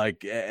guy. He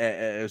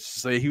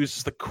was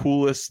just the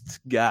coolest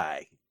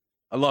guy.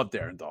 I love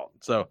Darren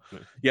Daulton. So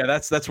yeah,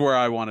 that's where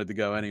I wanted to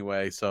go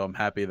anyway. So I'm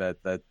happy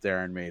that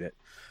Darren made it.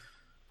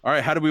 All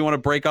right, how do we want to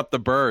break up the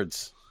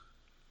birds?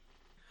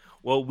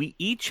 Well, we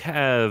each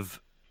have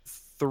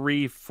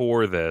 3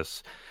 for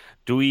this.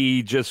 Do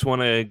we just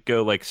want to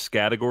go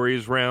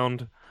categories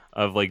round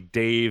of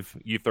Dave,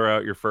 you throw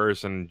out your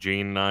first, and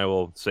Gene and I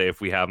will say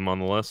if we have them on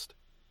the list?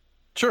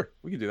 Sure,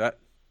 we can do that.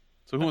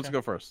 So who wants to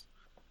go first?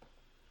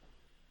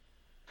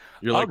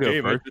 You're I'll like, go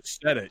Dave, I first.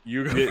 just said it.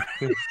 You go.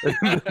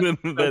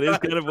 That is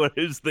kind of what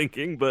I was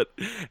thinking, but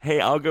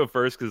hey, I'll go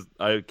first because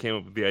I came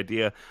up with the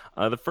idea.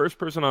 The first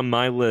person on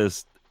my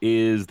list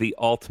is the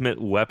Ultimate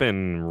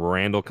Weapon,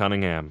 Randall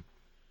Cunningham.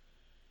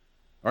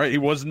 All right, he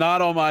was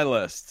not on my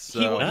list.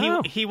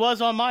 So. He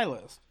was on my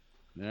list.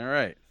 All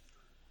right.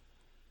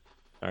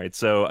 All right,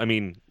 so I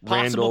mean,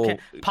 Randall,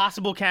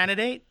 possible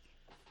candidate.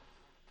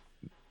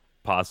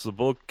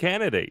 possible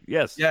candidate.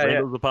 Yes, Yeah,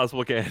 Randall's a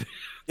possible candidate.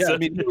 Yeah, So- I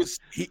mean,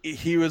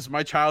 he was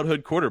my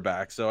childhood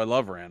quarterback, so I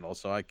love Randall.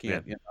 So I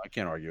can't I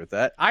can't argue with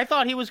that. I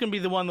thought he was going to be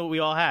the one that we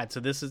all had. So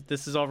this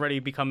has already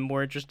become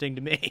more interesting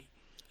to me.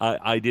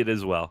 I did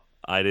as well.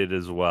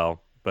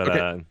 But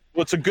Okay.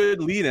 Well, it's a good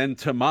lead in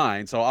to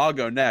mine, so I'll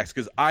go next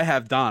because I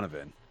have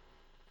Donovan.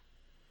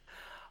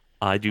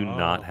 I do Oh.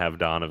 not have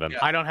Donovan.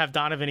 I don't have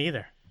Donovan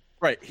either.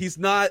 Right, he's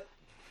not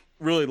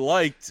really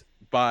liked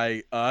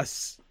by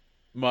us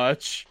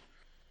much,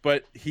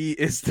 but he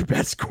is the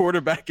best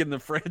quarterback in the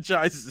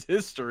franchise's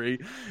history.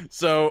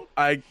 So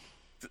I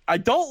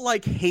don't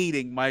like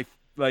hating my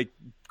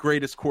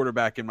greatest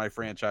quarterback in my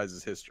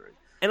franchise's history.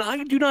 And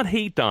I do not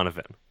hate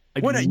Donovan.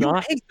 You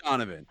hate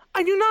Donovan?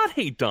 I do not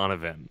hate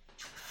Donovan.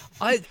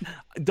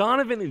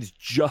 Donovan is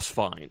just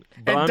fine.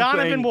 But And I'm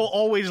Donovan saying- will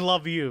always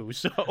love you.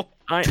 So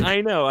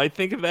I know. I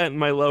think of that in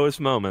my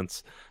lowest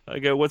moments. I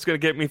go, what's going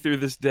to get me through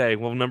this day?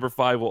 Well, number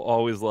 5 will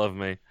always love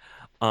me.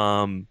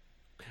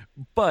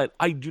 But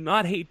I do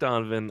not hate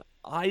Donovan.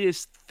 I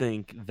just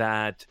think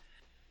that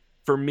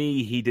for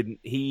me,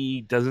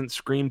 he doesn't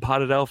scream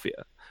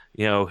Potadelphia.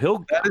 You know,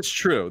 That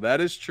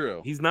is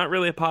true. he's not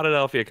really a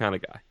Potadelphia kind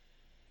of guy.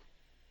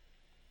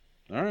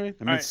 All right.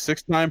 I mean, All right.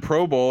 6-time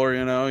Pro Bowler, he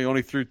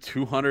only threw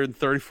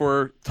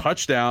 234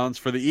 touchdowns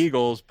for the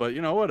Eagles, but,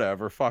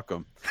 whatever. Fuck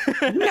him.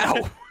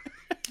 No.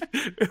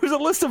 It was a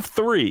list of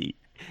 3.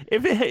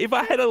 If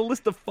I had a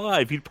list of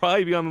 5, he'd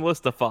probably be on the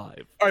list of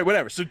 5. All right,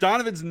 whatever. So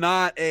Donovan's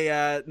not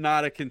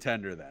a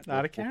contender then.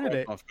 Not a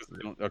candidate.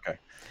 Okay.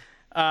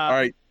 All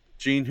right,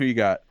 Gene, who you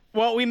got?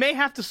 Well, we may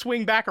have to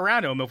swing back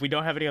around to him if we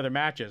don't have any other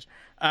matches.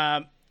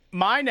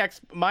 My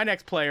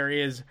next player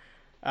is,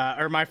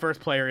 or my first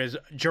player is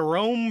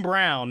Jerome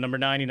Brown, number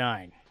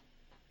 99.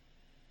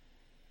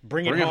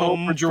 Bring it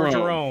home for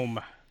Jerome.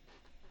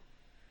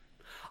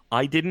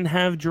 I didn't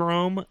have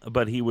Jerome,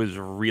 but he was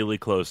really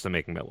close to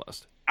making my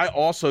list. I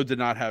also did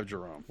not have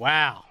Jerome.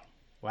 Wow.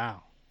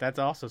 That's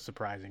also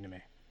surprising to me.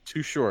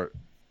 Too short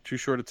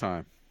a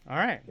time. All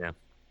right.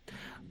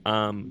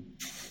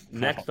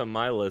 Next on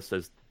my list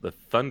is the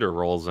Thunder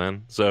rolls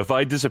in. So if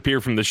I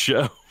disappear from the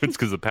show, it's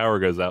because the power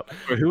goes out.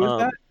 Wait, who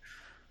is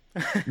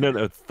that?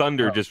 No,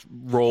 Thunder just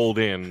rolled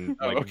in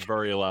okay.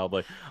 very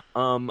loudly.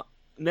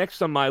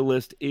 Next on my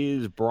list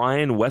is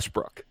Brian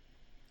Westbrook.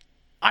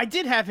 I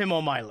did have him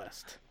on my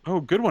list. Oh,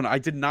 good one. I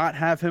did not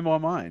have him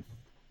on mine.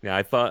 Yeah,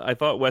 I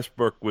thought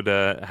Westbrook would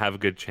have a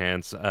good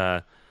chance.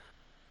 Man,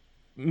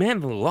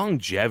 the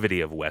longevity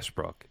of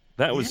Westbrook.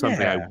 That was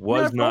something I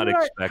was not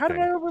expecting. How did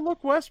I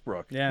overlook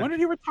Westbrook? Yeah. When did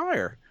he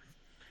retire?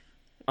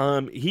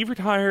 He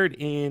retired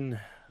in.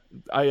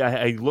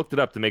 I looked it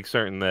up to make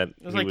certain that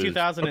It was like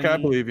 2010 Okay, I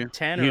believe you.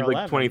 or he was 11.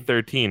 like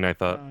 2013. I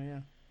thought, Oh, yeah.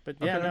 But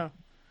yeah, Okay. no.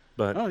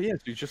 but Oh, yes,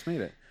 you just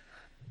made it.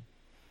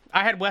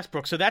 I had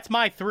Westbrook, so that's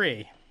my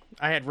 3.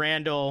 I had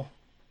Randall,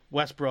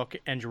 Westbrook,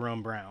 and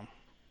Jerome Brown.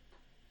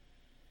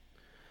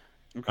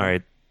 Okay. all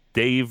right,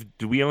 Dave.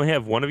 Do we only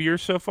have one of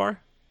yours so far?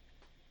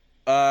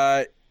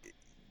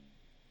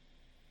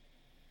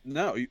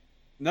 No,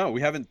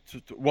 we haven't.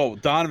 Well,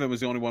 Donovan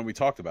was the only one we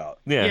talked about.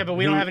 Yeah, but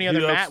we don't have any other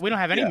we don't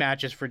have any Yeah.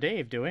 matches for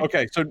Dave, do we?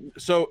 Okay,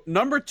 so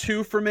number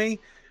 2 for me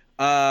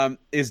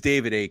is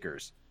David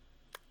Akers.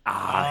 He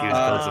was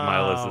close on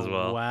my list as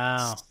well.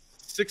 Wow.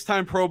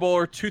 6-time Pro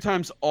Bowler, 2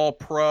 times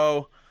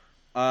All-Pro.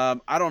 I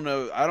don't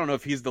know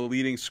if he's the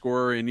leading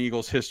scorer in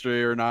Eagles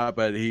history or not,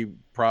 but he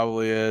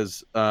probably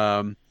is.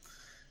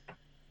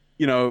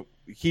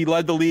 He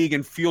led the league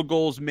in field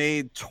goals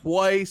made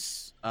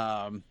twice.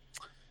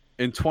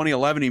 In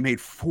 2011, he made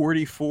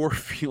 44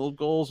 field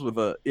goals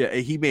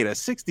he made a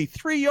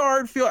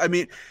 63-yard field. I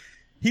mean,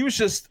 he was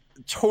just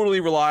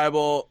totally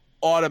reliable,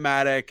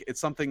 automatic.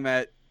 It's something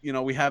that,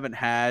 we haven't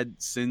had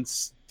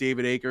since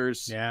David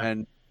Akers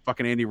and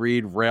fucking Andy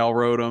Reid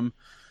railroad him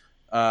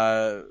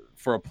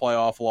for a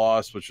playoff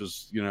loss, which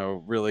was,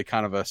 really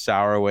kind of a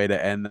sour way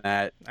to end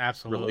that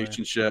Absolutely.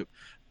 relationship.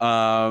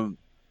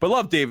 But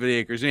love David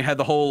Akers. And he had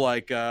the whole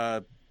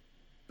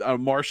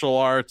martial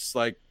arts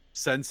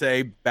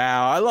sensei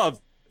bow. I love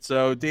it.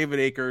 So David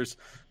Akers,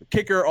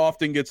 kicker,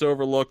 often gets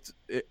overlooked.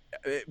 It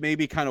may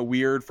be kind of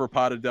weird for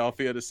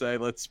Potadelphia to say,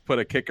 let's put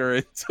a kicker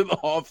into the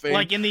Hall of Fame.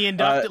 Like in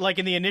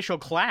the initial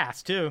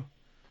class too.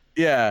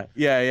 Yeah.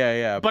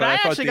 But I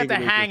thought actually got to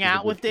David Akers hang was a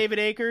out good with David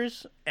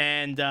Akers,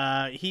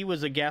 and he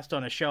was a guest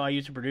on a show I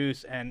used to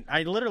produce, and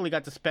I literally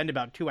got to spend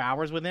about 2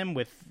 hours with him,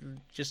 with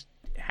just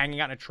hanging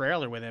out in a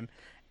trailer with him.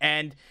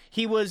 And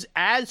he was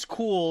as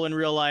cool in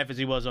real life as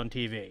he was on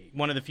TV.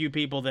 One of the few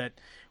people that,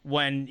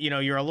 when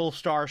you're a little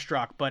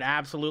starstruck, but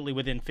absolutely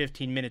within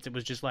 15 minutes, it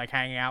was just like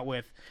hanging out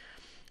with.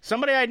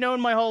 somebody I'd known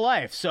my whole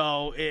life.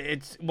 So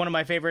it's one of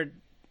my favorite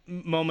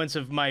moments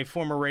of my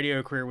former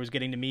radio career was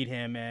getting to meet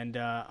him, and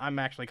I'm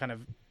actually kind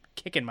of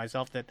kicking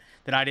myself that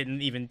I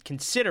didn't even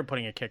consider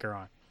putting a kicker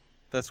on.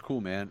 That's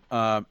cool, man.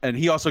 And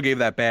he also gave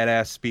that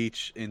badass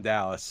speech in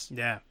Dallas.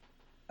 Yeah.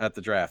 At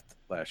the draft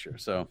last year.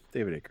 So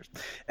David Akers.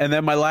 And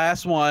then my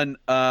last one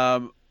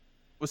was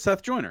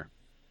Seth Joyner.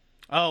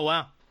 Oh,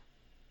 wow.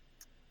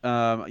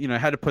 I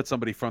had to put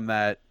somebody from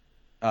that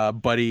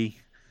Buddy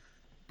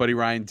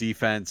Ryan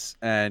defense.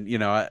 And,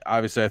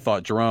 obviously I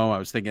thought Jerome. I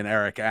was thinking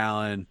Eric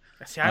Allen.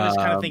 See, I was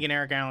kind of thinking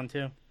Eric Allen,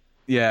 too.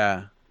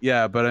 Yeah.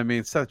 Yeah, but, I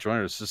mean, Seth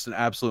Joyner is just an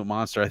absolute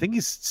monster. I think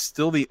he's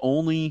still the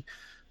only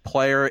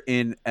player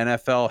in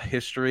NFL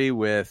history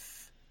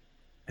with,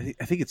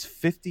 I think it's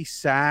 50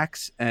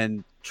 sacks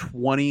and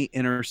 20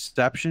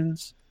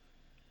 interceptions.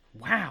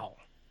 Wow.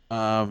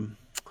 Hold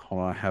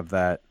on, I have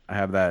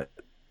that.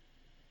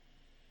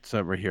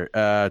 So right here.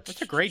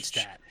 That's a great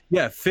stat.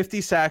 Yeah,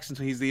 50 sacks, and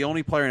so he's the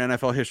only player in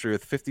NFL history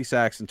with 50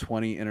 sacks and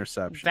 20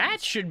 interceptions.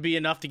 That should be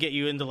enough to get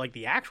you into like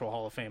the actual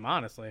Hall of Fame,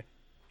 honestly.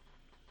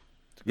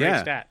 It's a great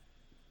stat.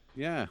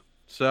 Yeah.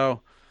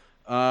 So,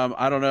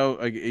 I don't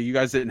know. You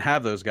guys didn't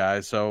have those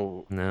guys,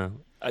 so no.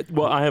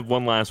 I have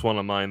one last one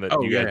on mine that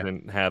you guys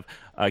didn't have.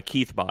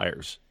 Keith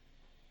Byers.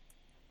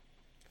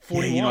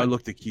 41. Yeah, I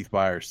looked at Keith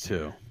Byers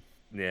too.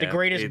 Yeah, the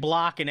greatest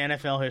block in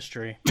NFL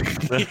history.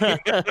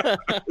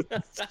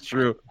 That's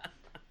true.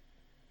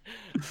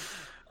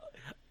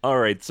 All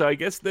right, so I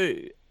guess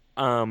the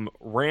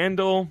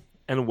Randall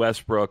and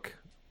Westbrook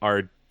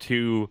are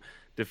two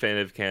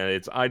definitive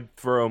candidates. I'd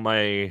throw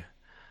my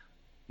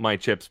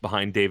chips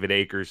behind David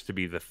Akers to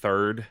be the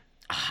third.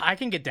 I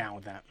can get down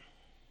with that.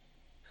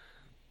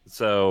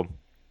 So,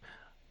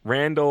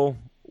 Randall,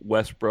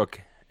 Westbrook,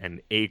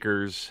 and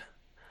Akers.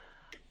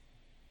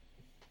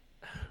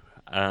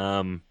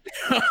 I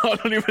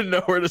don't even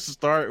know where to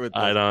start with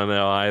this. I don't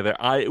know either.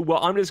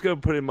 I'm just going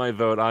to put in my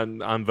vote.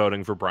 I'm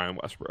voting for Brian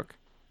Westbrook.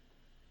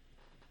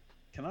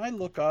 Can I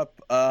look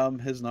up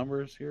his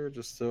numbers here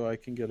just so I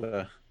can get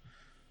a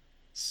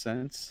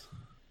sense?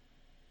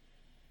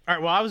 All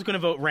right. Well, I was going to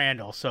vote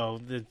Randall, so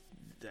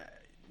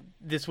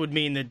this would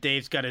mean that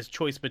Dave's got his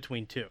choice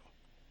between two.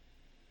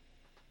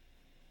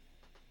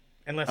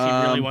 Unless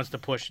he really wants to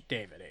push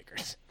David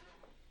Akers.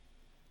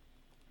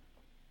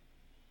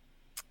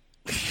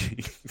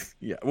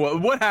 Yeah. Well,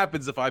 what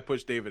happens if I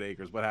push David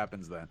Akers? What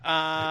happens then?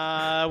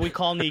 We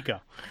call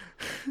Nico.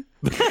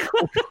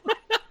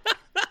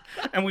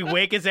 And we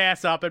wake his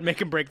ass up and make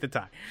him break the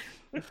tie.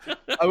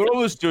 I would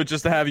almost do it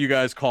just to have you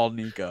guys call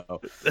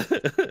Nico.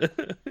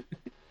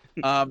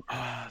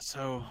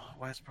 So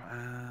Westbrook.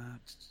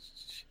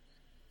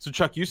 So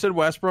Chuck, you said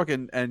Westbrook,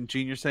 and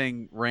Gene, you're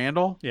saying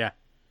Randall? Yeah.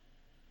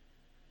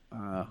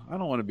 I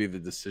don't want to be the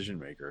decision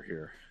maker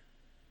here.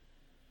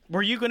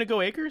 Were you going to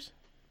go Akers?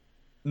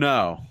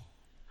 No,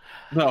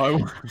 I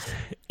was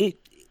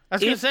going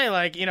to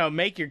say,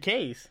 make your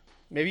case.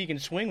 Maybe you can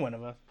swing one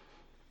of us.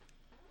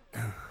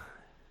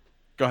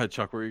 Go ahead,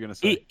 Chuck. What were you going to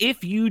say?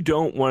 If you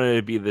don't want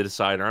to be the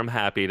decider, I'm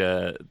happy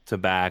to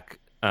back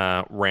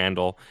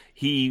Randall.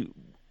 He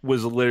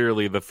was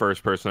literally the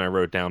first person I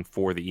wrote down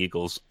for the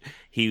Eagles.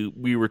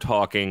 We were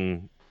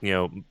talking,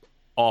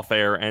 off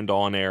air and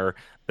on air,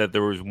 that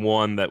there was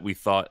one that we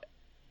thought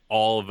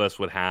all of us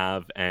would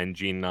have, and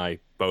Gene and I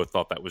both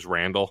thought that was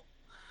Randall.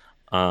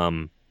 He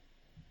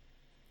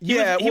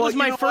was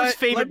my first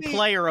favorite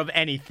player of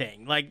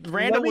anything. Like,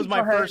 Randall was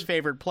my first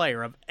favorite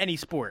player of any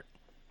sport.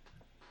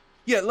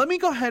 Yeah, let me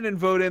go ahead and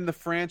vote in the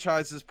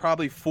franchise's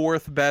probably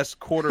fourth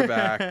best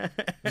quarterback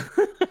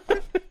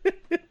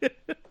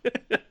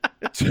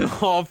to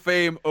Hall of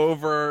Fame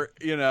over,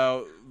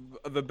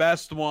 the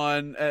best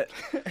one.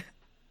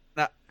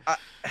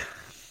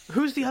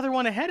 Who's the other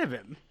one ahead of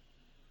him?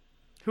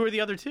 Who are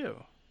the other two?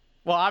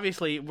 Well,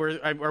 obviously,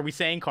 are we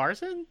saying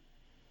Carson?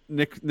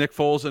 Nick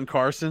Foles and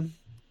Carson.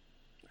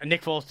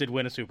 Nick Foles did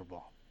win a Super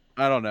Bowl.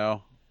 I don't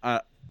know.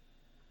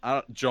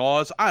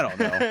 Jaws. I don't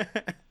know.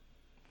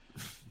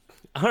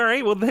 All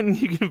right, well then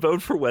you can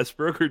vote for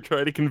Westbrook or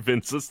try to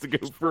convince us to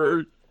go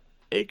for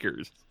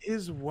Akers.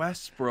 Is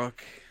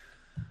Westbrook?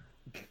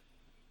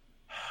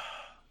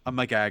 I'm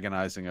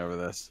agonizing over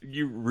this.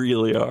 You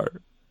really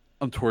are.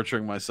 I'm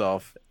torturing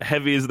myself.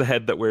 Heavy is the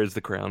head that wears the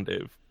crown,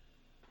 Dave.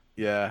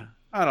 Yeah,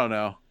 I don't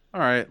know.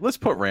 All right, let's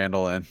put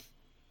Randall in.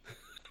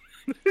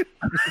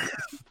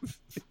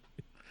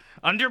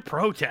 Under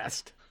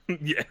protest.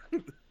 Yeah.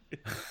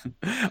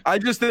 I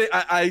just think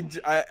I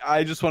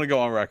just want to go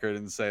on record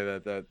and say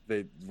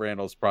that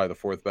Randall's probably the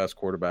fourth best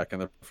quarterback in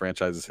the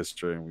franchise's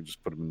history, and we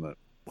just put him in the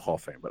Hall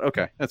of Fame. But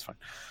okay, that's fine.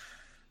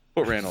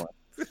 Put Randall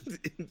in.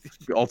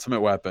 The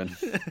ultimate weapon.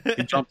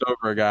 He jumped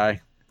over a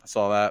guy. I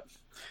saw that.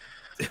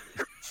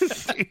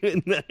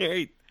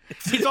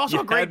 He's also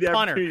a great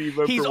punter.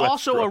 He's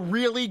also a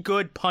really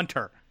good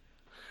punter.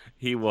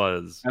 He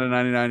was. And a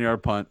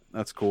 99-yard punt.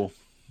 That's cool.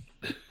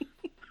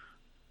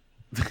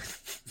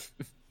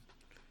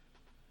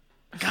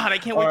 God, I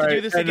can't wait to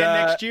do this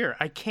again next year.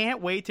 I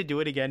can't wait to do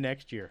it again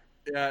next year.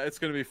 Yeah, it's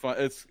gonna be fun.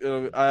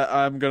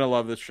 I'm gonna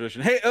love this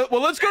tradition. Hey,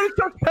 well, let's go to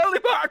Chuck's penalty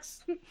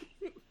box.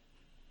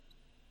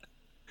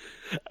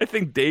 I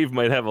think Dave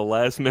might have a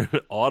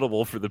last-minute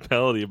audible for the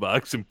penalty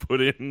box and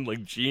put in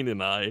like Gene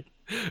and I,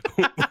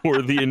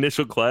 or the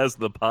initial class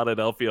of the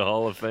Potadelphia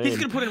Hall of Fame. He's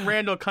gonna put in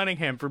Randall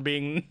Cunningham for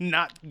being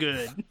not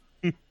good.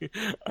 All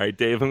right,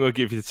 Dave, I'm going to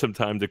give you some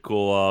time to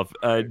cool off.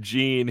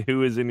 Gene,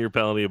 who is in your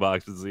penalty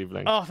box this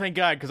evening? Oh, thank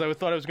God, because I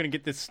thought I was going to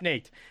get this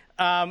snaked.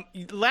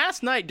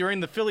 Last night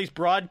during the Phillies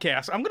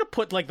broadcast, I'm going to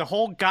put like the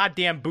whole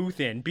goddamn booth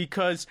in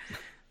because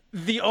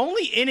the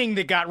only inning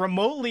that got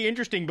remotely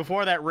interesting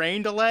before that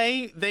rain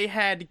delay, they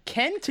had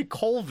Ken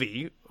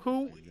Tekulve,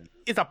 who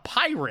is a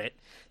pirate,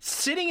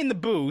 sitting in the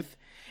booth,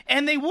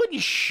 and they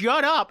wouldn't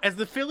shut up as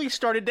the Phillies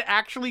started to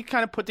actually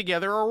kind of put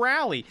together a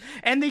rally.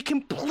 And they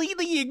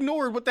completely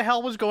ignored what the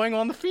hell was going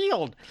on the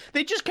field.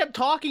 They just kept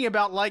talking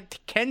about, like,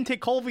 Ken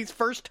Tekulve's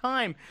first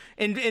time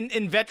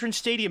in Veterans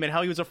Stadium and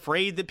how he was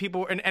afraid that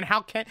people... And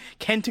how Ken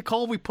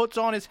Tekulve puts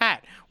on his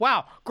hat.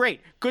 Wow, great.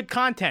 Good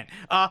content.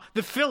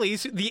 The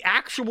Phillies, the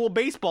actual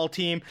baseball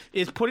team,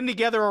 is putting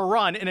together a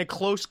run in a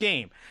close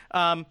game.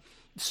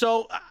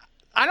 So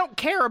I don't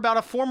care about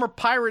a former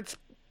Pirates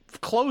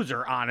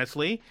closer,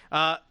 honestly.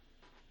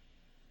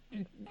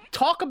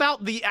 Talk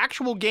about the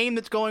actual game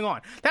that's going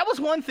on. That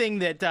was one thing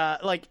that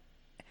like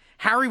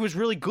Harry was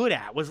really good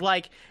at, was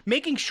like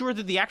making sure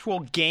that the actual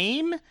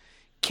game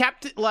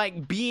kept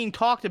like being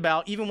talked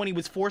about even when he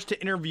was forced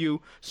to interview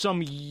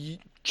some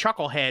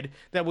chucklehead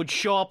that would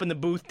show up in the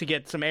booth to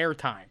get some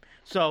airtime.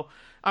 So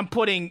I'm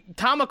putting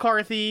Tom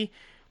McCarthy,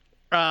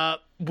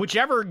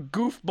 whichever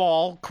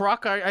goofball,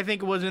 Kruk, I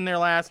think was in there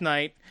last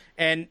night,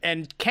 and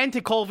Ken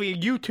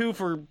Tekulve, you two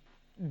for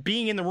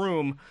being in the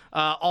room,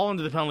 all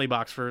into the penalty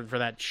box for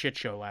that shit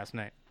show last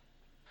night.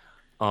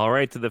 All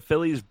right, to the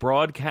Phillies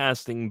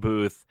broadcasting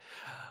booth.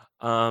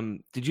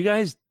 Did you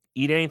guys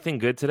eat anything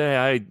good today?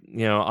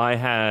 I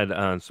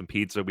had some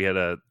pizza. We had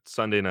a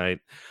Sunday night.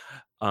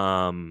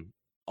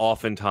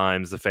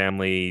 Oftentimes the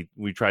family,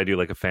 we try to do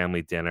like a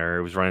family dinner.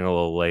 It was running a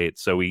little late,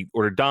 so we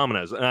ordered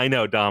Domino's. And I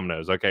know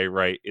Domino's, okay,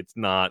 right? It's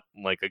not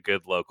like a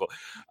good local.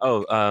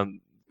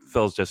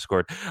 Phil's just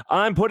scored.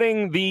 I'm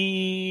putting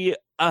the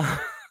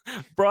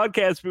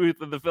broadcast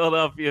booth of the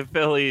Philadelphia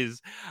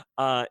Phillies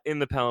in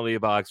the penalty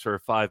box for a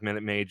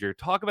 5-minute major.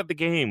 Talk about the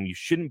game. You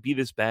shouldn't be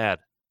this bad.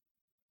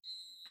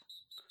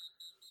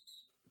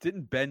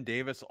 Didn't Ben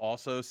Davis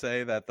also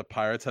say that the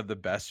Pirates have the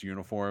best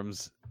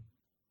uniforms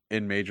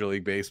in Major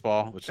League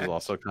Baseball, which is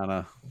also kind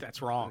of...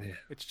 That's wrong.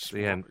 It's just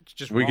Yeah. wrong. It's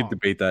just We wrong. could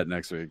debate that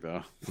next week,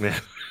 though. Yeah,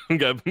 we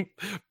got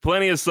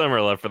plenty of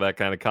summer left for that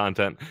kind of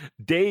content.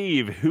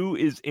 Dave, who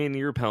is in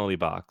your penalty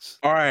box?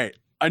 All right.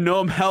 I know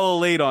I'm hella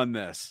late on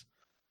this,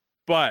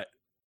 but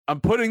I'm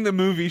putting the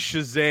movie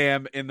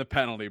Shazam in the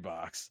penalty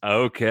box.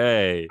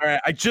 Okay. All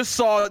right. I just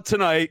saw it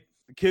tonight.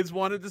 The kids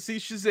wanted to see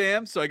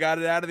Shazam, so I got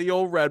it out of the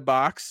old red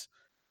box.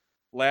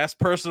 Last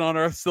person on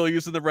earth still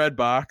using the red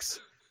box.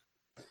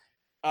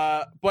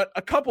 But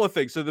a couple of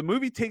things. So the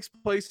movie takes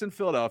place in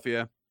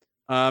Philadelphia,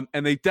 and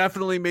they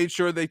definitely made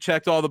sure they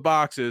checked all the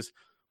boxes.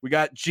 We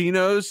got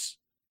Geno's,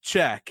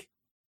 check.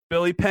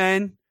 Billy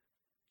Penn,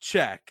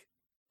 check.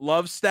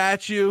 Love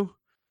statue,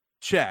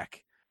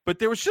 check. But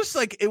there was just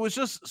like, it was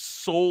just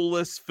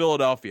soulless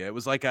Philadelphia. It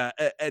was like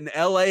an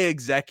LA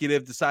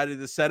executive decided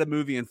to set a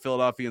movie in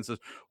Philadelphia and says,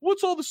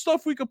 what's all the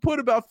stuff we could put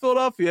about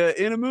Philadelphia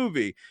in a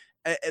movie?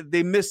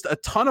 They missed a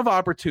ton of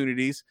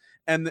opportunities.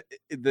 And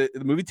the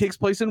movie takes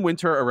place in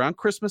winter around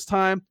Christmas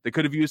time. They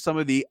could have used some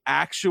of the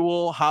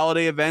actual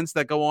holiday events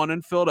that go on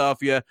in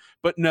Philadelphia,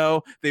 but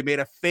no, they made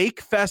a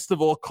fake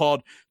festival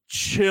called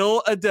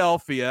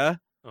Chill-Adelphia.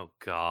 Oh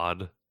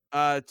God.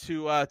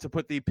 To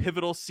put the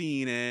pivotal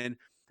scene in,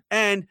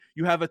 and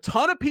you have a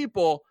ton of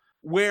people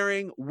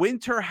wearing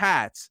winter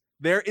hats.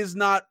 There is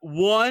not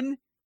one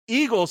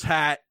Eagles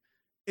hat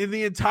in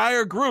the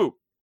entire group.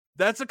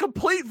 That's a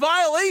complete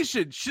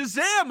violation.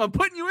 Shazam! I'm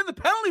putting you in the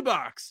penalty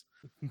box.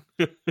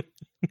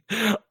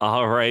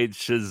 All right,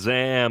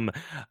 Shazam,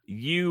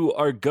 you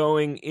are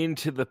going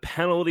into the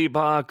penalty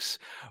box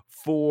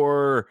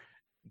for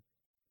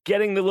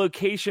getting the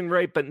location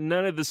right, but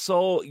none of the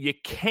soul. You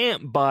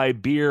can't buy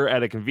beer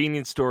at a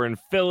convenience store in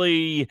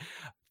Philly.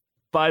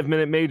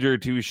 5-minute major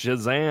to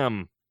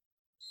Shazam.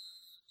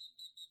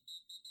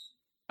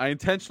 I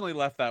intentionally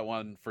left that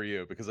one for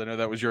you because I know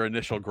that was your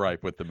initial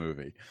gripe with the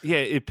movie. Yeah,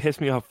 it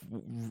pissed me off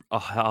a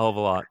hell of a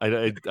lot.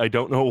 I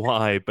don't know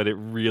why, but it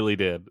really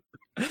did.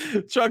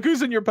 Chuck,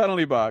 who's in your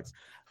penalty box?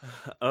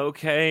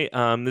 Okay,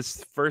 this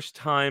is the first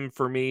time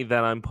for me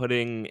that I'm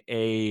putting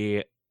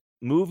a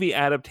movie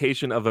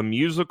adaptation of a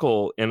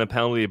musical in a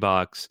penalty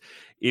box.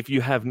 If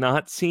you have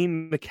not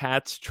seen the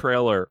Cats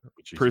trailer,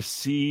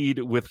 proceed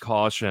with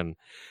caution.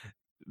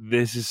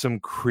 This is some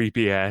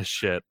creepy ass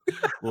shit.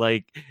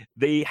 Like,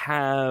 they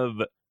have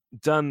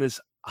done this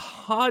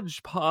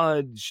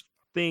hodgepodge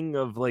thing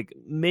of like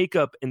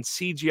makeup and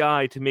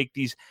CGI to make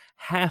these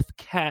half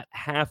cat,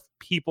 half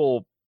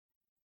people,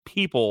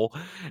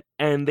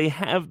 and they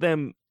have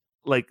them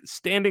like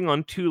standing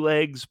on two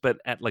legs but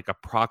at like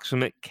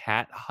approximate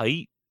cat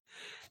height.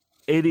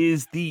 It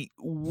is the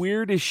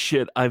weirdest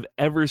shit I've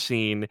ever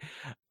seen.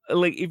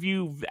 Like, if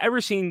you've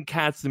ever seen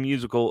Cats the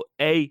musical,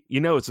 A,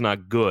 you know it's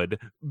not good.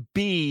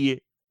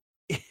 B,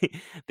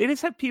 they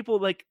just have people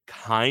like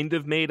kind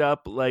of made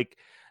up, like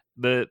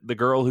the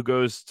girl who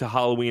goes to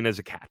Halloween as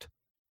a cat.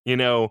 You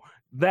know,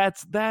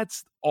 that's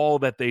all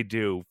that they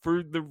do.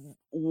 For the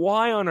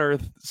why on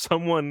earth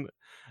someone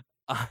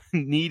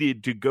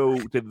needed to go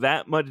to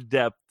that much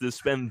depth to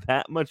spend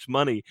that much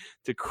money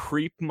to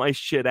creep my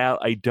shit out,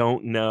 I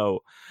don't know.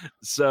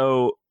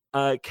 So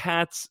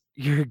Cats,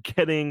 you're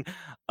getting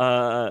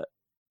a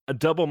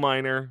double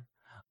minor,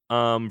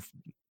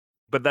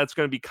 but that's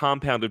going to be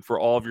compounded for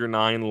all of your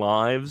 9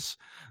 lives.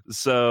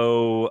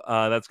 So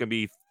that's going to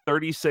be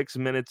 36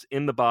 minutes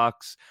in the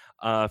box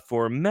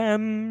for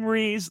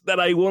memories that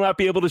I will not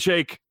be able to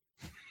shake.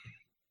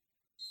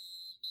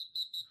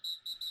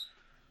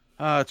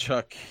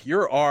 Chuck,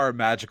 you're our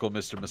magical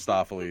Mr.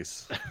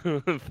 Mistopheles.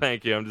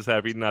 Thank you. I'm just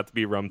happy not to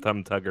be Rum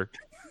Tum Tugger.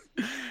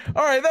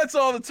 All right, that's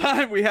all the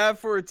time we have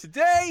for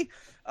today.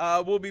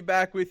 We'll be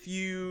back with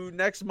you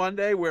next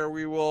Monday, where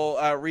we will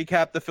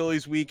recap the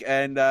Phillies week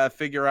and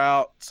figure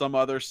out some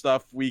other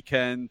stuff we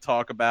can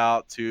talk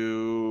about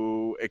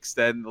to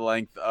extend the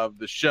length of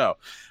the show.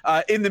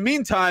 In the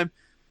meantime,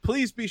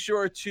 please be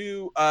sure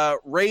to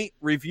rate,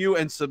 review,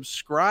 and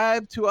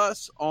subscribe to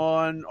us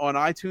on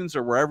iTunes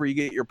or wherever you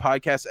get your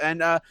podcasts.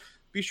 And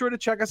be sure to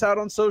check us out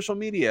on social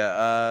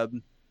media,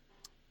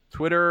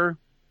 Twitter,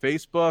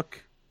 Facebook,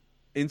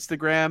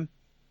 Instagram.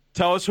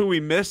 Tell us who we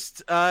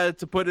missed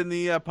to put in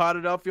the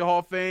Podadelphia Hall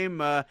of Fame.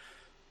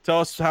 Tell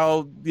us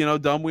how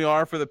dumb we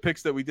are for the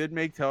picks that we did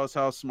make. Tell us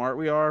how smart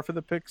we are for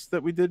the picks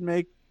that we did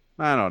make.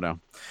 I don't know.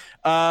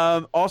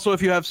 Also,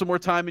 if you have some more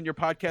time in your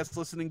podcast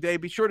listening day,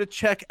 be sure to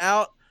check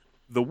out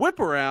The Whip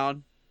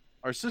Around,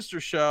 our sister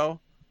show.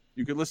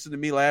 You could listen to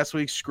me last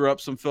week screw up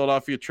some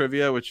Philadelphia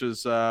trivia, which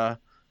is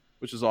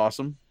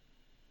awesome.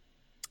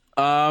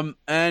 And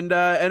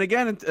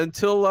again,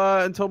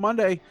 until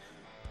Monday,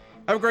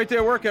 have a great day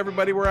at work,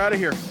 everybody. We're out of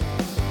here.